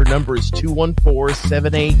Brigance. Her number is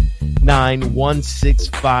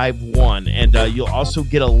 214-789-1651. And you'll also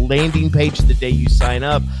get a landing page the day you sign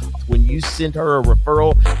up. When you send her a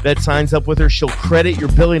referral that signs up with her, she'll credit your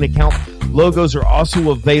billing account. Logos are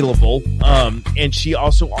also available, and she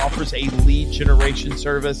also offers a lead generation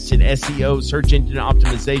service and SEO, search engine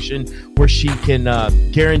optimization, where she can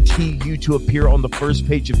guarantee you to appear on the first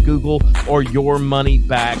page of Google or your money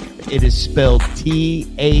back. It is spelled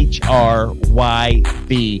THRYB,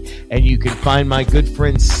 and you can find my good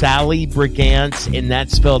friend Sally Brigance, and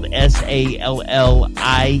that's spelled SALLIE.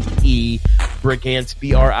 Brigance,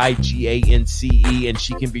 BRIGANCE, and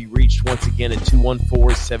she can be reached once again at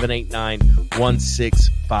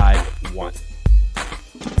 214-789-1651.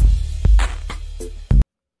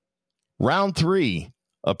 Round 3,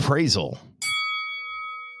 appraisal.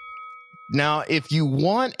 Now, if you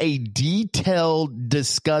want a detailed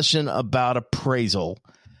discussion about appraisal,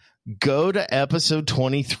 go to episode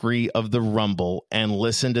 23 of The Rumble and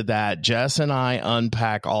listen to that. Jess and I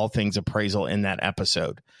unpack all things appraisal in that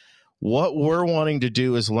episode. What we're wanting to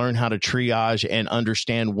do is learn how to triage and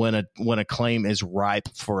understand when a claim is ripe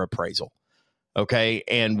for appraisal. Okay.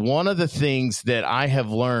 And one of the things that I have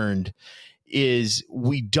learned is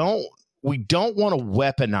we don't want to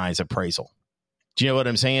weaponize appraisal. Do you know what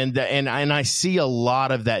I'm saying? And I see a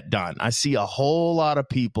lot of that done. I see a whole lot of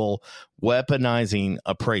people weaponizing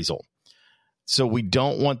appraisal. So we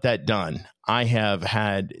don't want that done.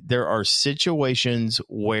 There are situations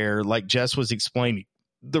where, like Jess was explaining,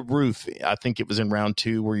 the roof, I think it was in round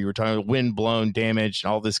 2 where you were talking about wind blown damage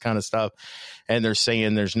and all this kind of stuff. And they're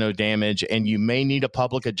saying there's no damage, and you may need a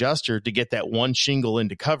public adjuster to get that one shingle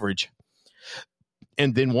into coverage.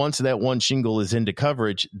 And then once that one shingle is into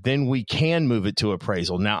coverage, then we can move it to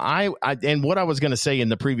appraisal. Now, and what I was going to say in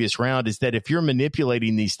the previous round is that if you're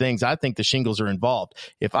manipulating these things, I think the shingles are involved.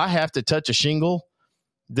 If I have to touch a shingle,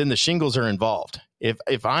 then the shingles are involved.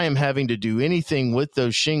 If I am having to do anything with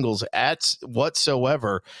those shingles at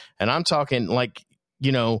whatsoever, and I'm talking like,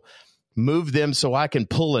 move them so I can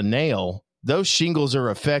pull a nail, those shingles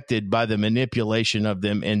are affected by the manipulation of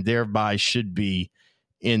them and thereby should be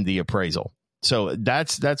in the appraisal. So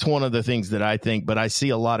that's one of the things that I think, but I see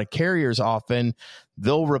a lot of carriers often,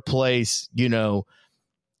 they'll replace,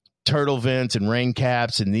 turtle vents and rain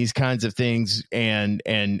caps and these kinds of things and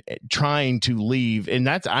trying to leave. And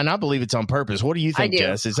I believe it's on purpose. What do you think,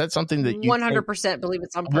 Jess? Is that something that you 100% believe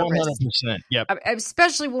it's on purpose? 100%. Yep.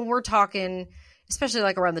 Especially when we're talking, especially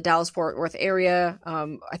like around the Dallas-Fort Worth area.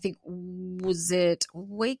 I think, was it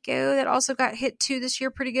Waco that also got hit too this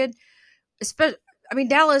year? Pretty good.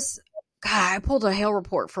 Dallas, God, I pulled a hail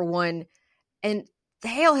report for one, and the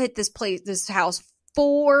hail hit this house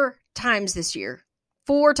 4 times this year.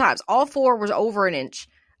 4 times. All 4 was over an inch.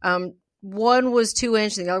 one was 2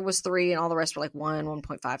 inch, and the other was 3, and all the rest were like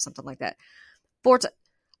 1.5, something like that.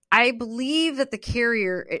 I believe that the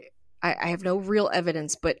carrier, I have no real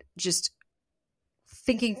evidence, but just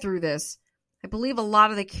thinking through this, I believe a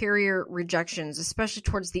lot of the carrier rejections, especially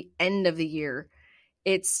towards the end of the year,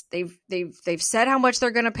 they've said how much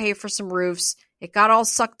they're going to pay for some roofs. It got all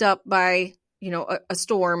sucked up by, a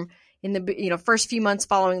storm in the, first few months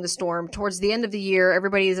following the storm. Towards the end of the year,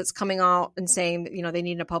 everybody that's coming out and saying that, they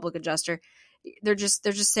need a public adjuster, they're just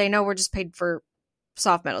saying, no, we're just paid for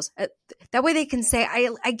soft metals. That way they can say,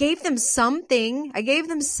 I gave them something.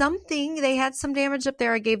 They had some damage up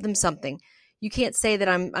there. I gave them something. You can't say that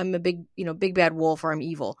I'm a big bad wolf or I'm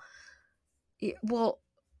evil. Well,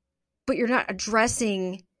 but you're not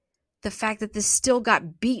addressing the fact that this still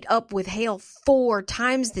got beat up with hail 4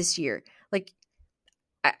 times this year. Like,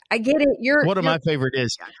 I get it. One of my favorite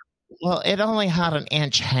is, well, it only had an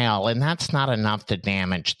inch hail, and that's not enough to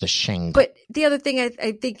damage the shingle. But the other thing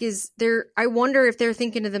I think is I wonder if they're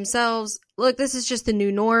thinking to themselves, look, this is just the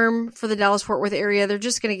new norm for the Dallas-Fort Worth area. They're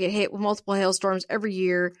just going to get hit with multiple hailstorms every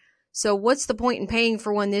year. So what's the point in paying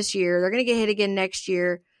for one this year? They're going to get hit again next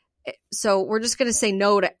year. So we're just going to say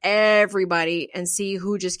no to everybody and see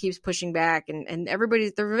who just keeps pushing back. And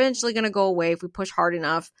everybody, they're eventually going to go away if we push hard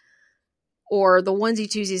enough. Or the onesie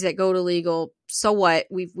twosies that go to legal. So what?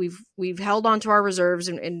 We've held on to our reserves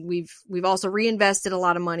and we've also reinvested a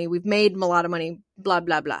lot of money. We've made a lot of money. Blah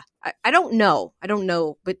blah blah. I don't know,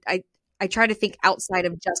 but I try to think outside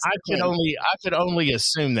of just. I could only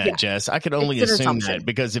assume that, Jess. I could only assume that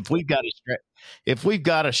because if we've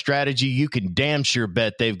got a strategy, you can damn sure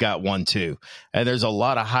bet they've got one too. And there's a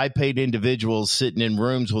lot of high-paid individuals sitting in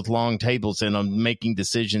rooms with long tables and making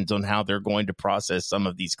decisions on how they're going to process some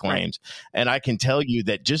of these claims. Right. And I can tell you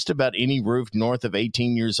that just about any roof north of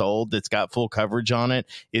 18 years old that's got full coverage on it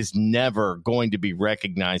is never going to be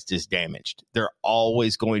recognized as damaged. They're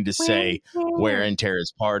always going to say wear and tear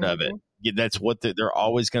is part of it. That's what they're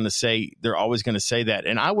always going to say. They're always going to say that.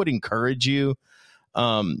 And I would encourage you.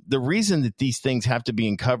 The reason that these things have to be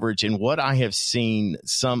in coverage and what I have seen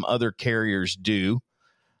some other carriers do,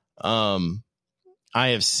 I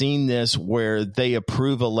have seen this where they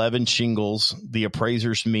approve 11 shingles. The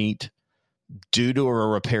appraisers meet due to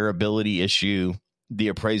a repairability issue. The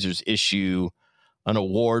appraisers issue an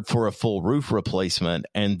award for a full roof replacement.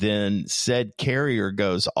 And then said carrier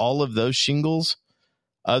goes, all of those shingles,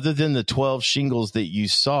 other than the 12 shingles that you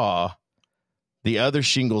saw, the other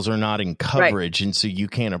shingles are not in coverage. Right. And so you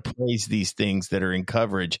can't appraise these things that are in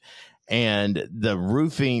coverage. And the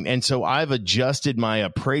roofing. And so I've adjusted my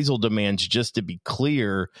appraisal demands just to be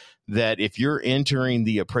clear that if you're entering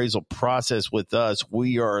the appraisal process with us,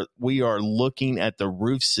 we are looking at the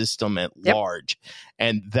roof system at large.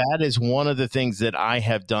 And that is one of the things that I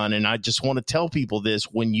have done. And I just want to tell people this: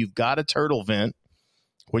 when you've got a turtle vent,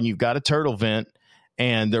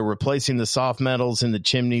 and they're replacing the soft metals and the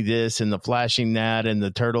chimney this and the flashing that and the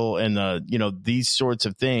turtle and the, these sorts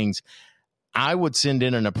of things, I would send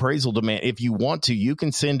in an appraisal demand. If you want to, you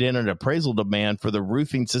can send in an appraisal demand for the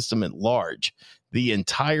roofing system at large. The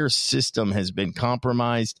entire system has been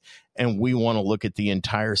compromised, and we want to look at the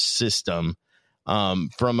entire system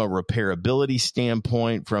from a repairability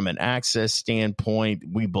standpoint, from an access standpoint.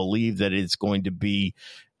 We believe that it's going to be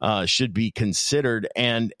should be considered.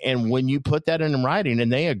 And when you put that in writing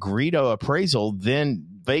and they agree to appraisal, then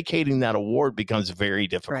vacating that award becomes very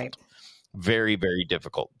difficult. Right. Very, very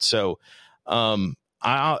difficult. So I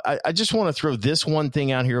just want to throw this one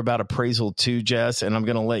thing out here about appraisal too, Jess, and I'm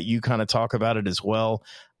going to let you kind of talk about it as well.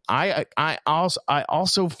 I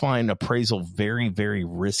also find appraisal very, very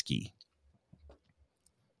risky.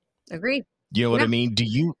 Agreed. You know what I mean? Do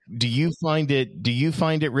you find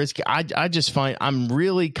it risky? I just find I'm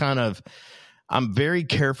very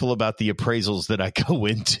careful about the appraisals that I go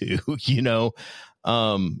into,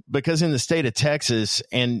 because in the state of Texas,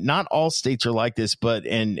 and not all states are like this, but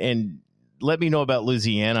and let me know about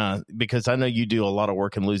Louisiana, because I know you do a lot of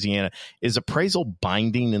work in Louisiana. Is appraisal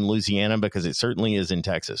binding in Louisiana? Because it certainly is in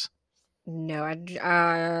Texas. No,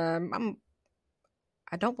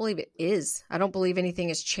 I don't believe it is. I don't believe anything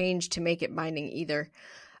has changed to make it binding either.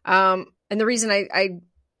 And the reason I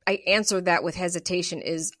answer that with hesitation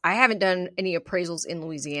is I haven't done any appraisals in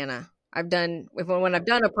Louisiana. When I've done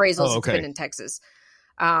appraisals, It's been in Texas.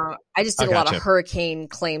 I just did a lot of hurricane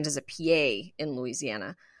claims as a PA in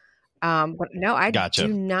Louisiana. But no, I do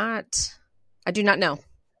not. I do not know.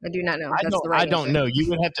 I do not know. I don't know. You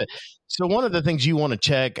would have to. So one of the things you want to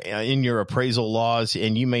check in your appraisal laws,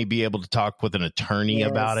 and you may be able to talk with an attorney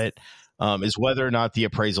about it, is whether or not the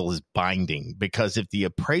appraisal is binding. Because if the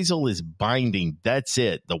appraisal is binding, that's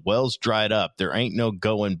it. The well's dried up. There ain't no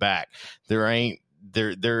going back. There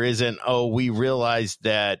isn't, oh, we realized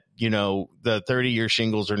that, the 30-year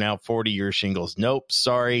shingles are now 40-year shingles. Nope,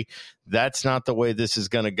 sorry. That's not the way this is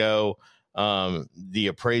going to go. The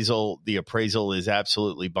appraisal is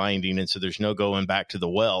absolutely binding. And so there's no going back to the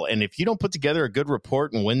well. And if you don't put together a good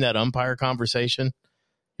report and win that umpire conversation,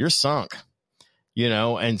 you're sunk,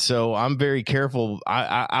 and so I'm very careful.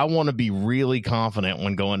 I want to be really confident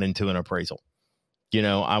when going into an appraisal.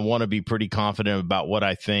 I want to be pretty confident about what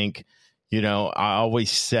I think. I always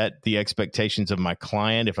set the expectations of my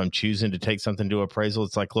client. If I'm choosing to take something to appraisal,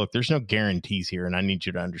 it's like, look, there's no guarantees here. And I need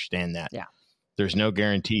you to understand that. Yeah. There's no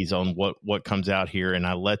guarantees on what comes out here. And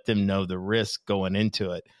I let them know the risk going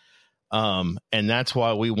into it. And that's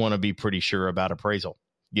why we want to be pretty sure about appraisal,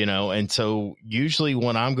 and so usually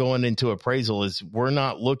when I'm going into appraisal is we're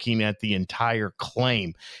not looking at the entire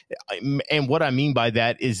claim. And what I mean by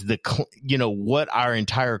that is what our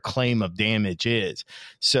entire claim of damage is.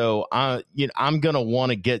 So I'm going to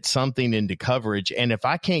want to get something into coverage. And if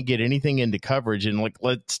I can't get anything into coverage, and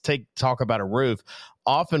let's talk about a roof,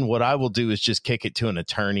 often what I will do is just kick it to an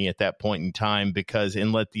attorney at that point in time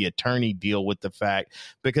and let the attorney deal with the fact,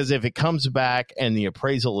 because if it comes back and the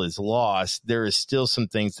appraisal is lost, there is still some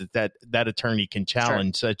things that attorney can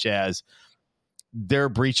challenge, sure, such as their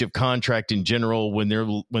breach of contract in general when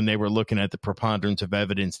they were looking at the preponderance of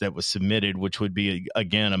evidence that was submitted, which would be,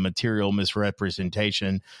 again, a material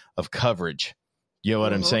misrepresentation of coverage. You know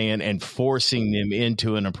what I'm saying? And forcing them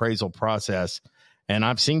into an appraisal process. And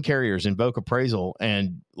I've seen carriers invoke appraisal,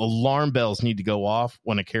 and alarm bells need to go off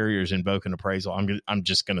when a carrier is invoking appraisal. I'm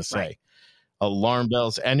just going to say, right, alarm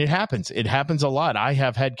bells, and it happens. It happens a lot. I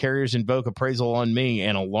have had carriers invoke appraisal on me,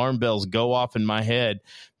 and alarm bells go off in my head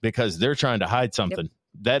because they're trying to hide something.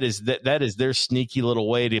 Yep. That is their sneaky little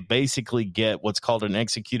way to basically get what's called an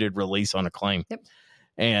executed release on a claim. Yep.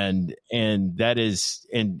 And that is,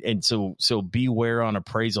 and so beware on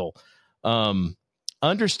appraisal.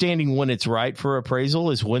 Understanding when it's right for appraisal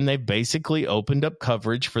is when they've basically opened up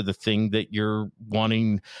coverage for the thing that you're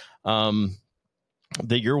wanting, covered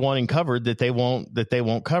that they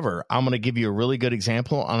won't cover. I'm going to give you a really good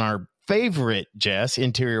example on our favorite, Jess,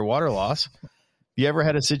 interior water loss. You ever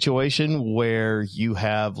had a situation where you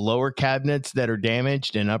have lower cabinets that are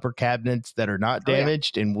damaged and upper cabinets that are not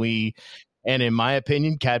damaged? Oh, yeah. And in my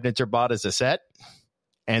opinion, cabinets are bought as a set,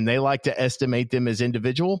 and they like to estimate them as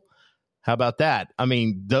individual. How about that? I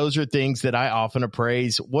mean, those are things that I often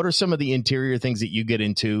appraise. What are some of the interior things that you get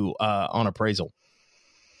into on appraisal?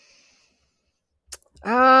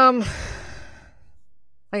 Like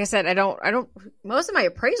I said, I don't, most of my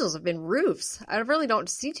appraisals have been roofs. I really don't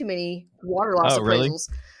see too many water loss appraisals.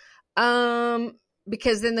 Really?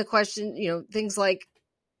 Because then the question, things like,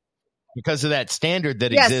 because of that standard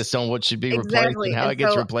that exists on what should be replaced and how it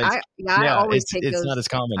gets replaced. I always take those. It's not as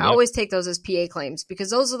common. I always take those as PA claims, because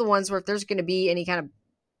those are the ones where if there's going to be any kind of,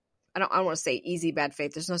 I don't want to say easy bad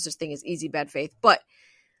faith. There's no such thing as easy bad faith, but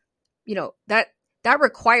that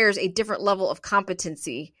requires a different level of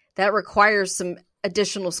competency. That requires some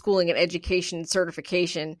additional schooling and education and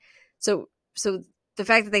certification. So the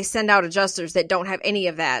fact that they send out adjusters that don't have any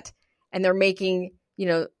of that, and they're making,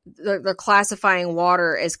 they're classifying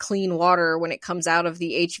water as clean water when it comes out of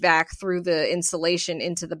the HVAC through the insulation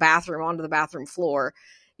into the bathroom, onto the bathroom floor,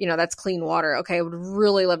 that's clean water. Okay. I would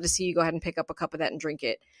really love to see you go ahead and pick up a cup of that and drink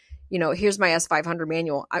it. Here's my S500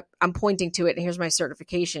 manual. I'm pointing to it, and here's my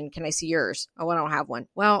certification. Can I see yours? Oh, I don't have one.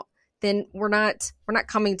 Well, then we're not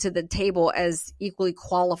coming to the table as equally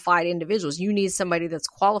qualified individuals. You need somebody that's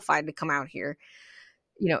qualified to come out here,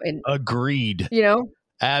 and agreed.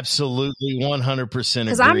 Absolutely, 100%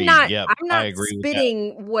 because I'm not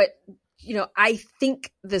spitting what I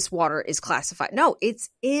think this water is classified. No,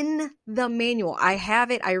 it's in the manual. I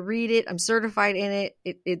have it. I read it. I'm certified in it.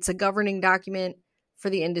 It's a governing document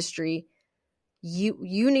for the industry.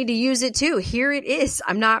 You need to use it too. Here it is.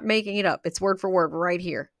 I'm not making it up. It's word for word right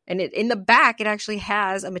here. And in the back, it actually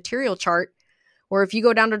has a material chart where if you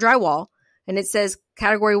go down to drywall, and it says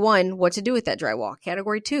category 1, what to do with that drywall.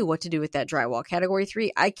 Category 2, what to do with that drywall. Category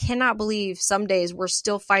 3, I cannot believe some days we're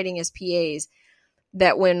still fighting as PAs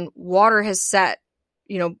that when water has sat,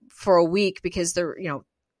 for a week because they're,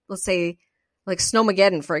 let's say like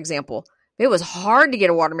Snowmageddon, for example, it was hard to get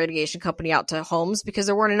a water mitigation company out to homes because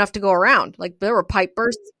there weren't enough to go around. Like there were pipe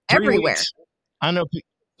bursts everywhere. I know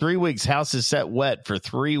 3 weeks, houses sat wet for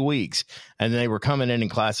 3 weeks, and they were coming in and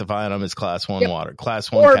classifying them as class 1 water,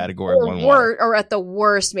 class 1 category 1 water. Or at the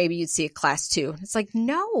worst, maybe you'd see a class 2. It's like,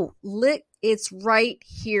 no, it's right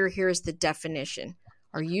here. Here's the definition.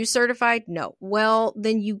 Are you certified? No. Well,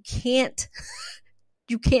 then you can't,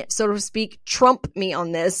 so to speak, trump me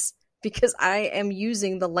on this because I am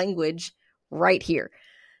using the language right here.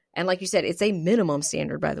 And like you said, it's a minimum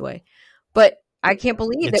standard, by the way. But I can't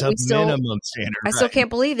believe that we still minimum standard. I still can't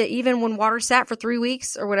believe that even when water sat for 3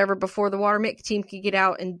 weeks or whatever before the water mic team could get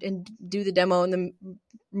out and do the demo and the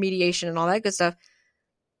mediation and all that good stuff,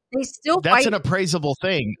 they still that's an appraisable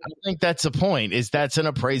thing. I think that's the point. Is that's an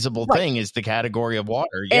appraisable thing? Is the category of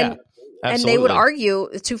water? Yeah, and they would argue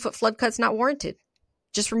the 2-foot flood cut's not warranted.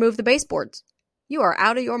 Just remove the baseboards. You are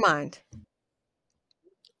out of your mind.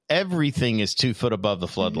 Everything is 2 foot above the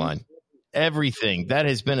flood line. Everything that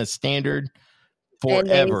has been a standard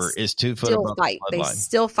forever is 2 foot above the flood line. They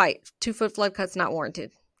still fight. 2-foot flood cuts not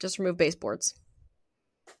warranted. Just remove baseboards.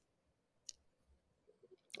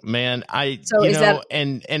 Man, it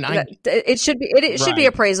should be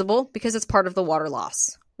appraisable because it's part of the water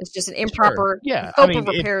loss. It's just an improper scope of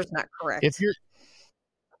repair is not correct.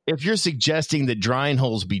 If you're suggesting that drying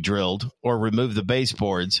holes be drilled or remove the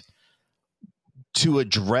baseboards to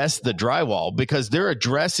address the drywall, because they're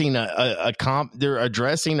addressing a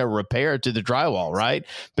repair to the drywall, right?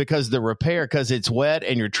 Because it's wet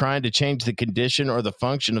and you're trying to change the condition or the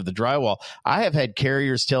function of the drywall. I have had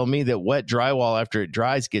carriers tell me that wet drywall after it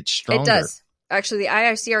dries gets stronger. It does. Actually, the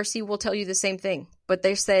IICRC will tell you the same thing, but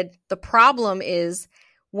they said the problem is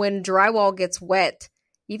when drywall gets wet,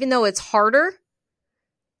 even though it's harder,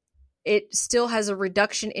 it still has a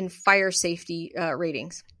reduction in fire safety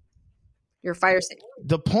ratings. Your fire safety.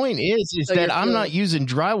 The point is that I'm not using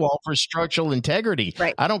drywall for structural integrity.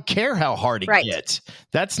 Right. I don't care how hard it gets.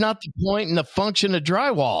 That's not the point in the function of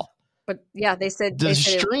drywall. But yeah, they said the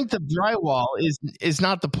strength of drywall is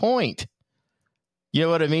not the point. You know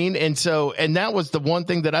what I mean? And that was the one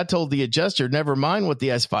thing that I told the adjuster, never mind what the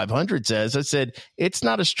S500 says. I said, it's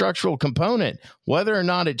not a structural component. Whether or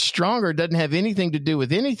not it's stronger doesn't have anything to do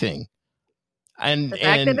with anything. And the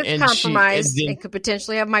fact that it's compromised and could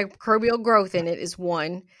potentially have microbial growth in it is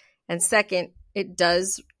one. And second, it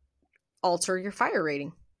does alter your fire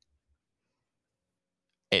rating.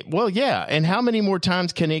 Well, yeah. And how many more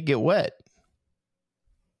times can it get wet?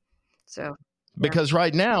 So, because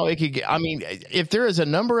right now it could get, if there is a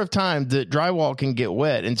number of times that drywall can get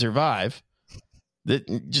wet and survive,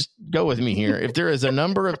 just go with me here. If there is a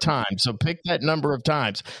number of times, so pick that number of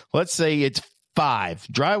times. Let's say it's 5.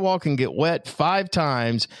 Drywall can get wet 5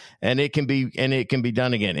 times and it can be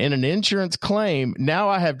done again. In an insurance claim, now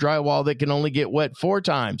I have drywall that can only get wet 4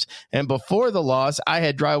 times. And before the loss, I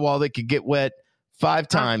had drywall that could get wet 5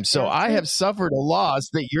 times. So I have suffered a loss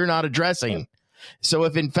that you're not addressing. So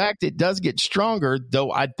if in fact it does get stronger, though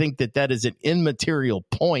I think that is an immaterial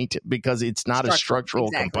point because it's not a structural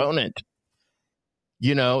component.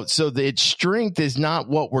 So its strength is not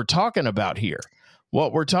what we're talking about here.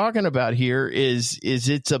 What we're talking about here is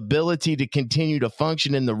its ability to continue to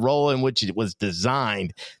function in the role in which it was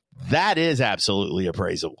designed. That is absolutely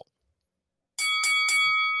appraisable.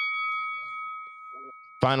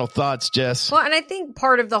 Final thoughts, Jess? Well, and I think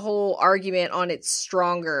part of the whole argument on it's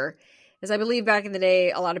stronger is I believe back in the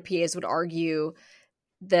day, a lot of PAs would argue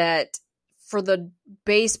that for the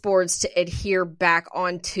baseboards to adhere back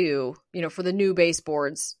onto, for the new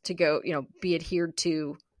baseboards to go, be adhered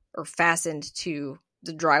to or fastened to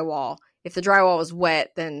the drywall. If the drywall was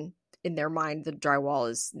wet, then in their mind, the drywall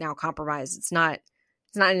is now compromised. It's not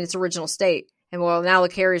in its original state. And well, now the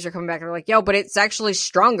carriers are coming back and they're like, yo, but it's actually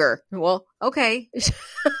stronger. Well, okay.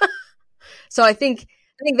 So I think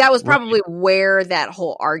that was probably where that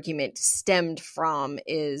whole argument stemmed from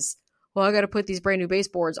is, well, I got to put these brand new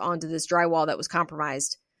baseboards onto this drywall that was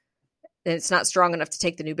compromised. And it's not strong enough to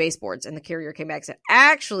take the new baseboards. And the carrier came back and said,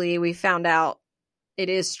 actually, we found out it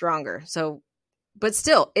is stronger. So, but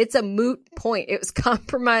still, it's a moot point. It was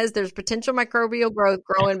compromised. There's potential microbial growth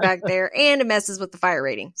growing back there, and it messes with the fire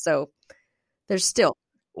rating. So there's still.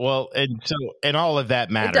 Well, and all of that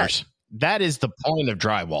matters. That is the point of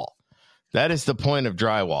drywall. That is the point of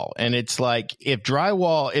drywall. And it's like if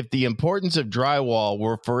the importance of drywall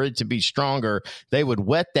were for it to be stronger, they would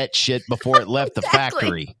wet that shit before it left the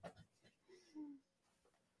factory.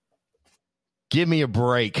 Give me a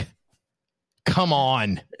break. Come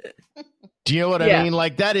on. Do you know what I mean?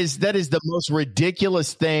 Like that is the most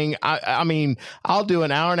ridiculous thing. I mean, I'll do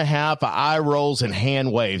an hour and a half of eye rolls and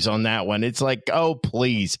hand waves on that one. It's like, oh,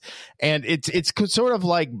 please. And it's sort of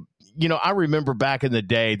like, I remember back in the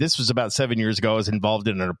day, this was about 7 years ago, I was involved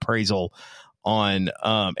in an appraisal on,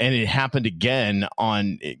 and it happened again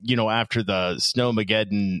on, after the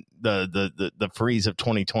Snowmageddon, the freeze of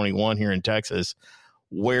 2021 here in Texas,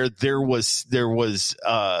 where there was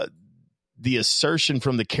the assertion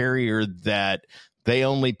from the carrier that they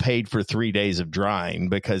only paid for 3 days of drying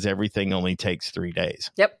because everything only takes 3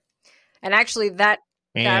 days. Yep. And actually that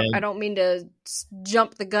I don't mean to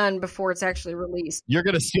jump the gun before it's actually released. You're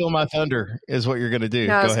going to steal my thunder is what you're going to do.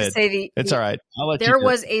 No, Go ahead. It's all right. I'll let there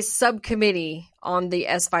was a subcommittee on the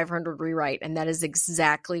S500 rewrite, and that is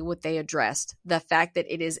exactly what they addressed. The fact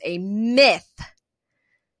that it is a myth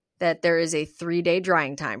that there is a 3-day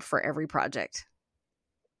drying time for every project.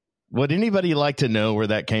 Would anybody like to know where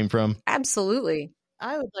that came from? Absolutely.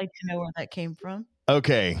 I would like to know where that came from.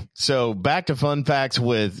 Okay, so back to fun facts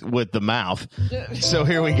with the mouth. So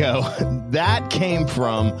here we go. That came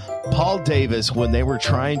from Paul Davis when they were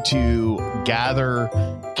trying to gather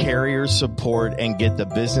carrier support and get the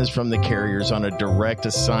business from the carriers on a direct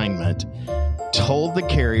assignment. Told the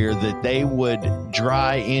carrier that they would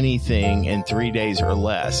dry anything in 3 days or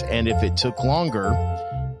less, and if it took longer,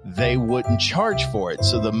 they wouldn't charge for it.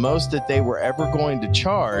 So the most that they were ever going to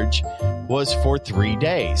charge was for 3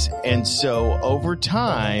 days. And so over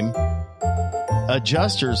time,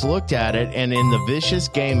 adjusters looked at it, and in the vicious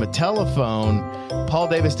game of telephone, Paul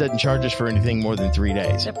Davis doesn't charge us for anything more than 3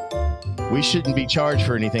 days. Yep. We shouldn't be charged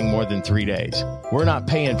for anything more than 3 days. We're not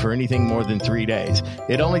paying for anything more than 3 days.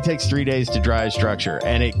 It only takes 3 days to dry a structure,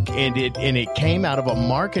 and it came out of a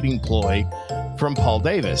marketing ploy from Paul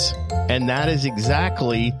Davis. And that is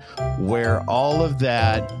exactly where all of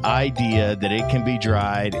that idea that it can be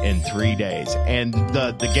dried in 3 days. And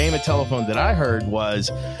the game of telephone that I heard was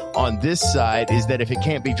on this side is that if it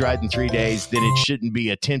can't be dried in 3 days, then it shouldn't be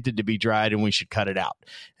attempted to be dried and we should cut it out.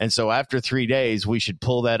 And so after 3 days, we should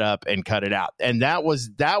pull that up and cut it out. And that was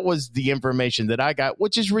the information that I got,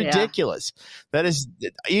 which is ridiculous. Yeah.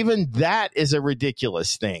 That is a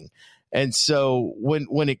ridiculous thing. And so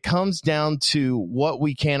when it comes down to what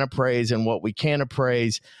we can appraise and what we can't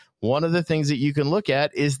appraise, one of the things that you can look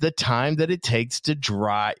at is the time that it takes to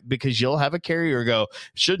dry, because you'll have a carrier go,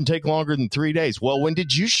 shouldn't take longer than 3 days. Well, when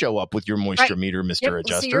did you show up with your moisture meter, Mr.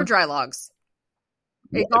 Adjuster? See your dry logs.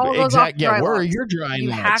 Exactly. Yeah, where are your drying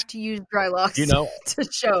logs? You have to use dry logs to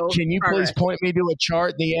show. Can you please point me to a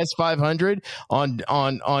chart in the S500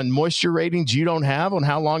 on moisture ratings you don't have, on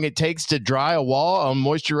how long it takes to dry a wall, on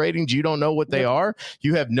moisture ratings you don't know what they are?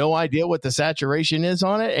 You have no idea what the saturation is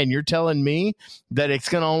on it, and you're telling me that it's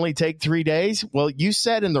going to only take 3 days? Well, you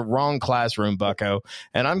sat in the wrong classroom, bucko,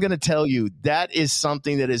 and I'm going to tell you that is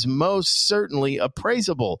something that is most certainly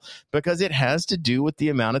appraisable, because it has to do with the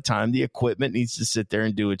amount of time the equipment needs to sit there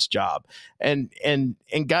and do its job. And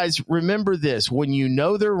guys, remember this: when you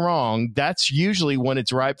know they're wrong, that's usually when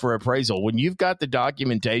it's ripe for appraisal. When you've got the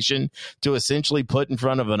documentation to essentially put in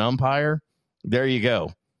front of an umpire, there you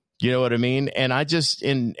go. You know what I mean? And I just,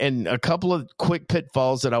 in a couple of quick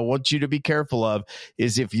pitfalls that I want you to be careful of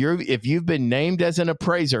is if you've been named as an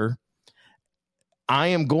appraiser, I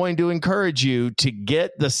am going to encourage you to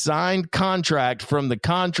get the signed contract from the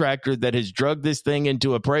contractor that has drugged this thing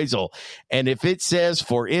into appraisal. And if it says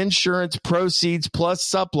for insurance proceeds plus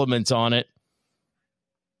supplements on it,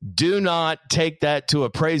 do not take that to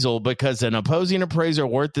appraisal, because an opposing appraiser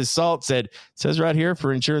worth his salt said, it says right here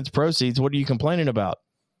for insurance proceeds. What are you complaining about?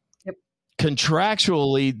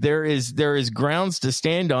 Contractually, there is grounds to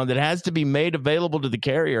stand on that has to be made available to the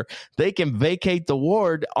carrier. They can vacate the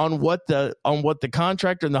award on what the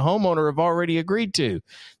contractor and the homeowner have already agreed to.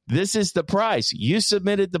 This is the price. You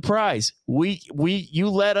submitted the price. You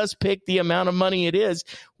let us pick the amount of money it is.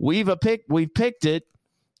 We've picked it.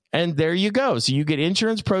 And there you go. So you get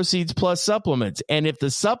insurance proceeds plus supplements. And if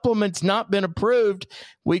the supplement's not been approved,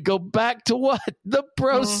 we go back to what? The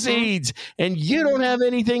proceeds. And you don't have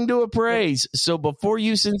anything to appraise. So before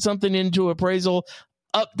you send something into appraisal,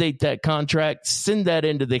 update that contract, send that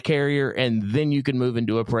into the carrier, and then you can move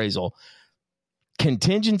into appraisal.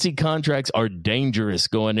 Contingency contracts are dangerous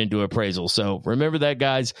going into appraisal. So remember that,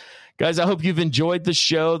 guys. Guys, I hope you've enjoyed the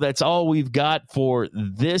show. That's all we've got for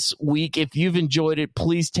this week. If you've enjoyed it,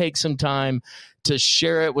 please take some time to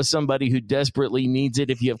share it with somebody who desperately needs it.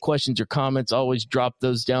 If you have questions or comments, always drop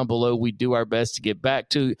those down below. We do our best to get back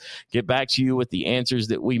to you with the answers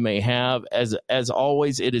that we may have. As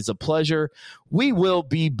always, it is a pleasure. We will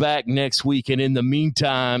be back next week. And in the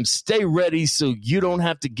meantime, stay ready so you don't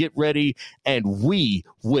have to get ready. And we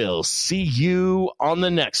will see you on the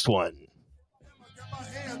next one.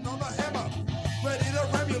 On the hammer, ready to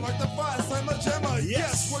ram you like the fire slammer jammer.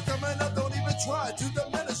 Yes, we're coming up, don't even try to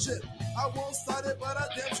diminish it. I won't start it, but I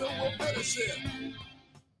damn sure will finish it.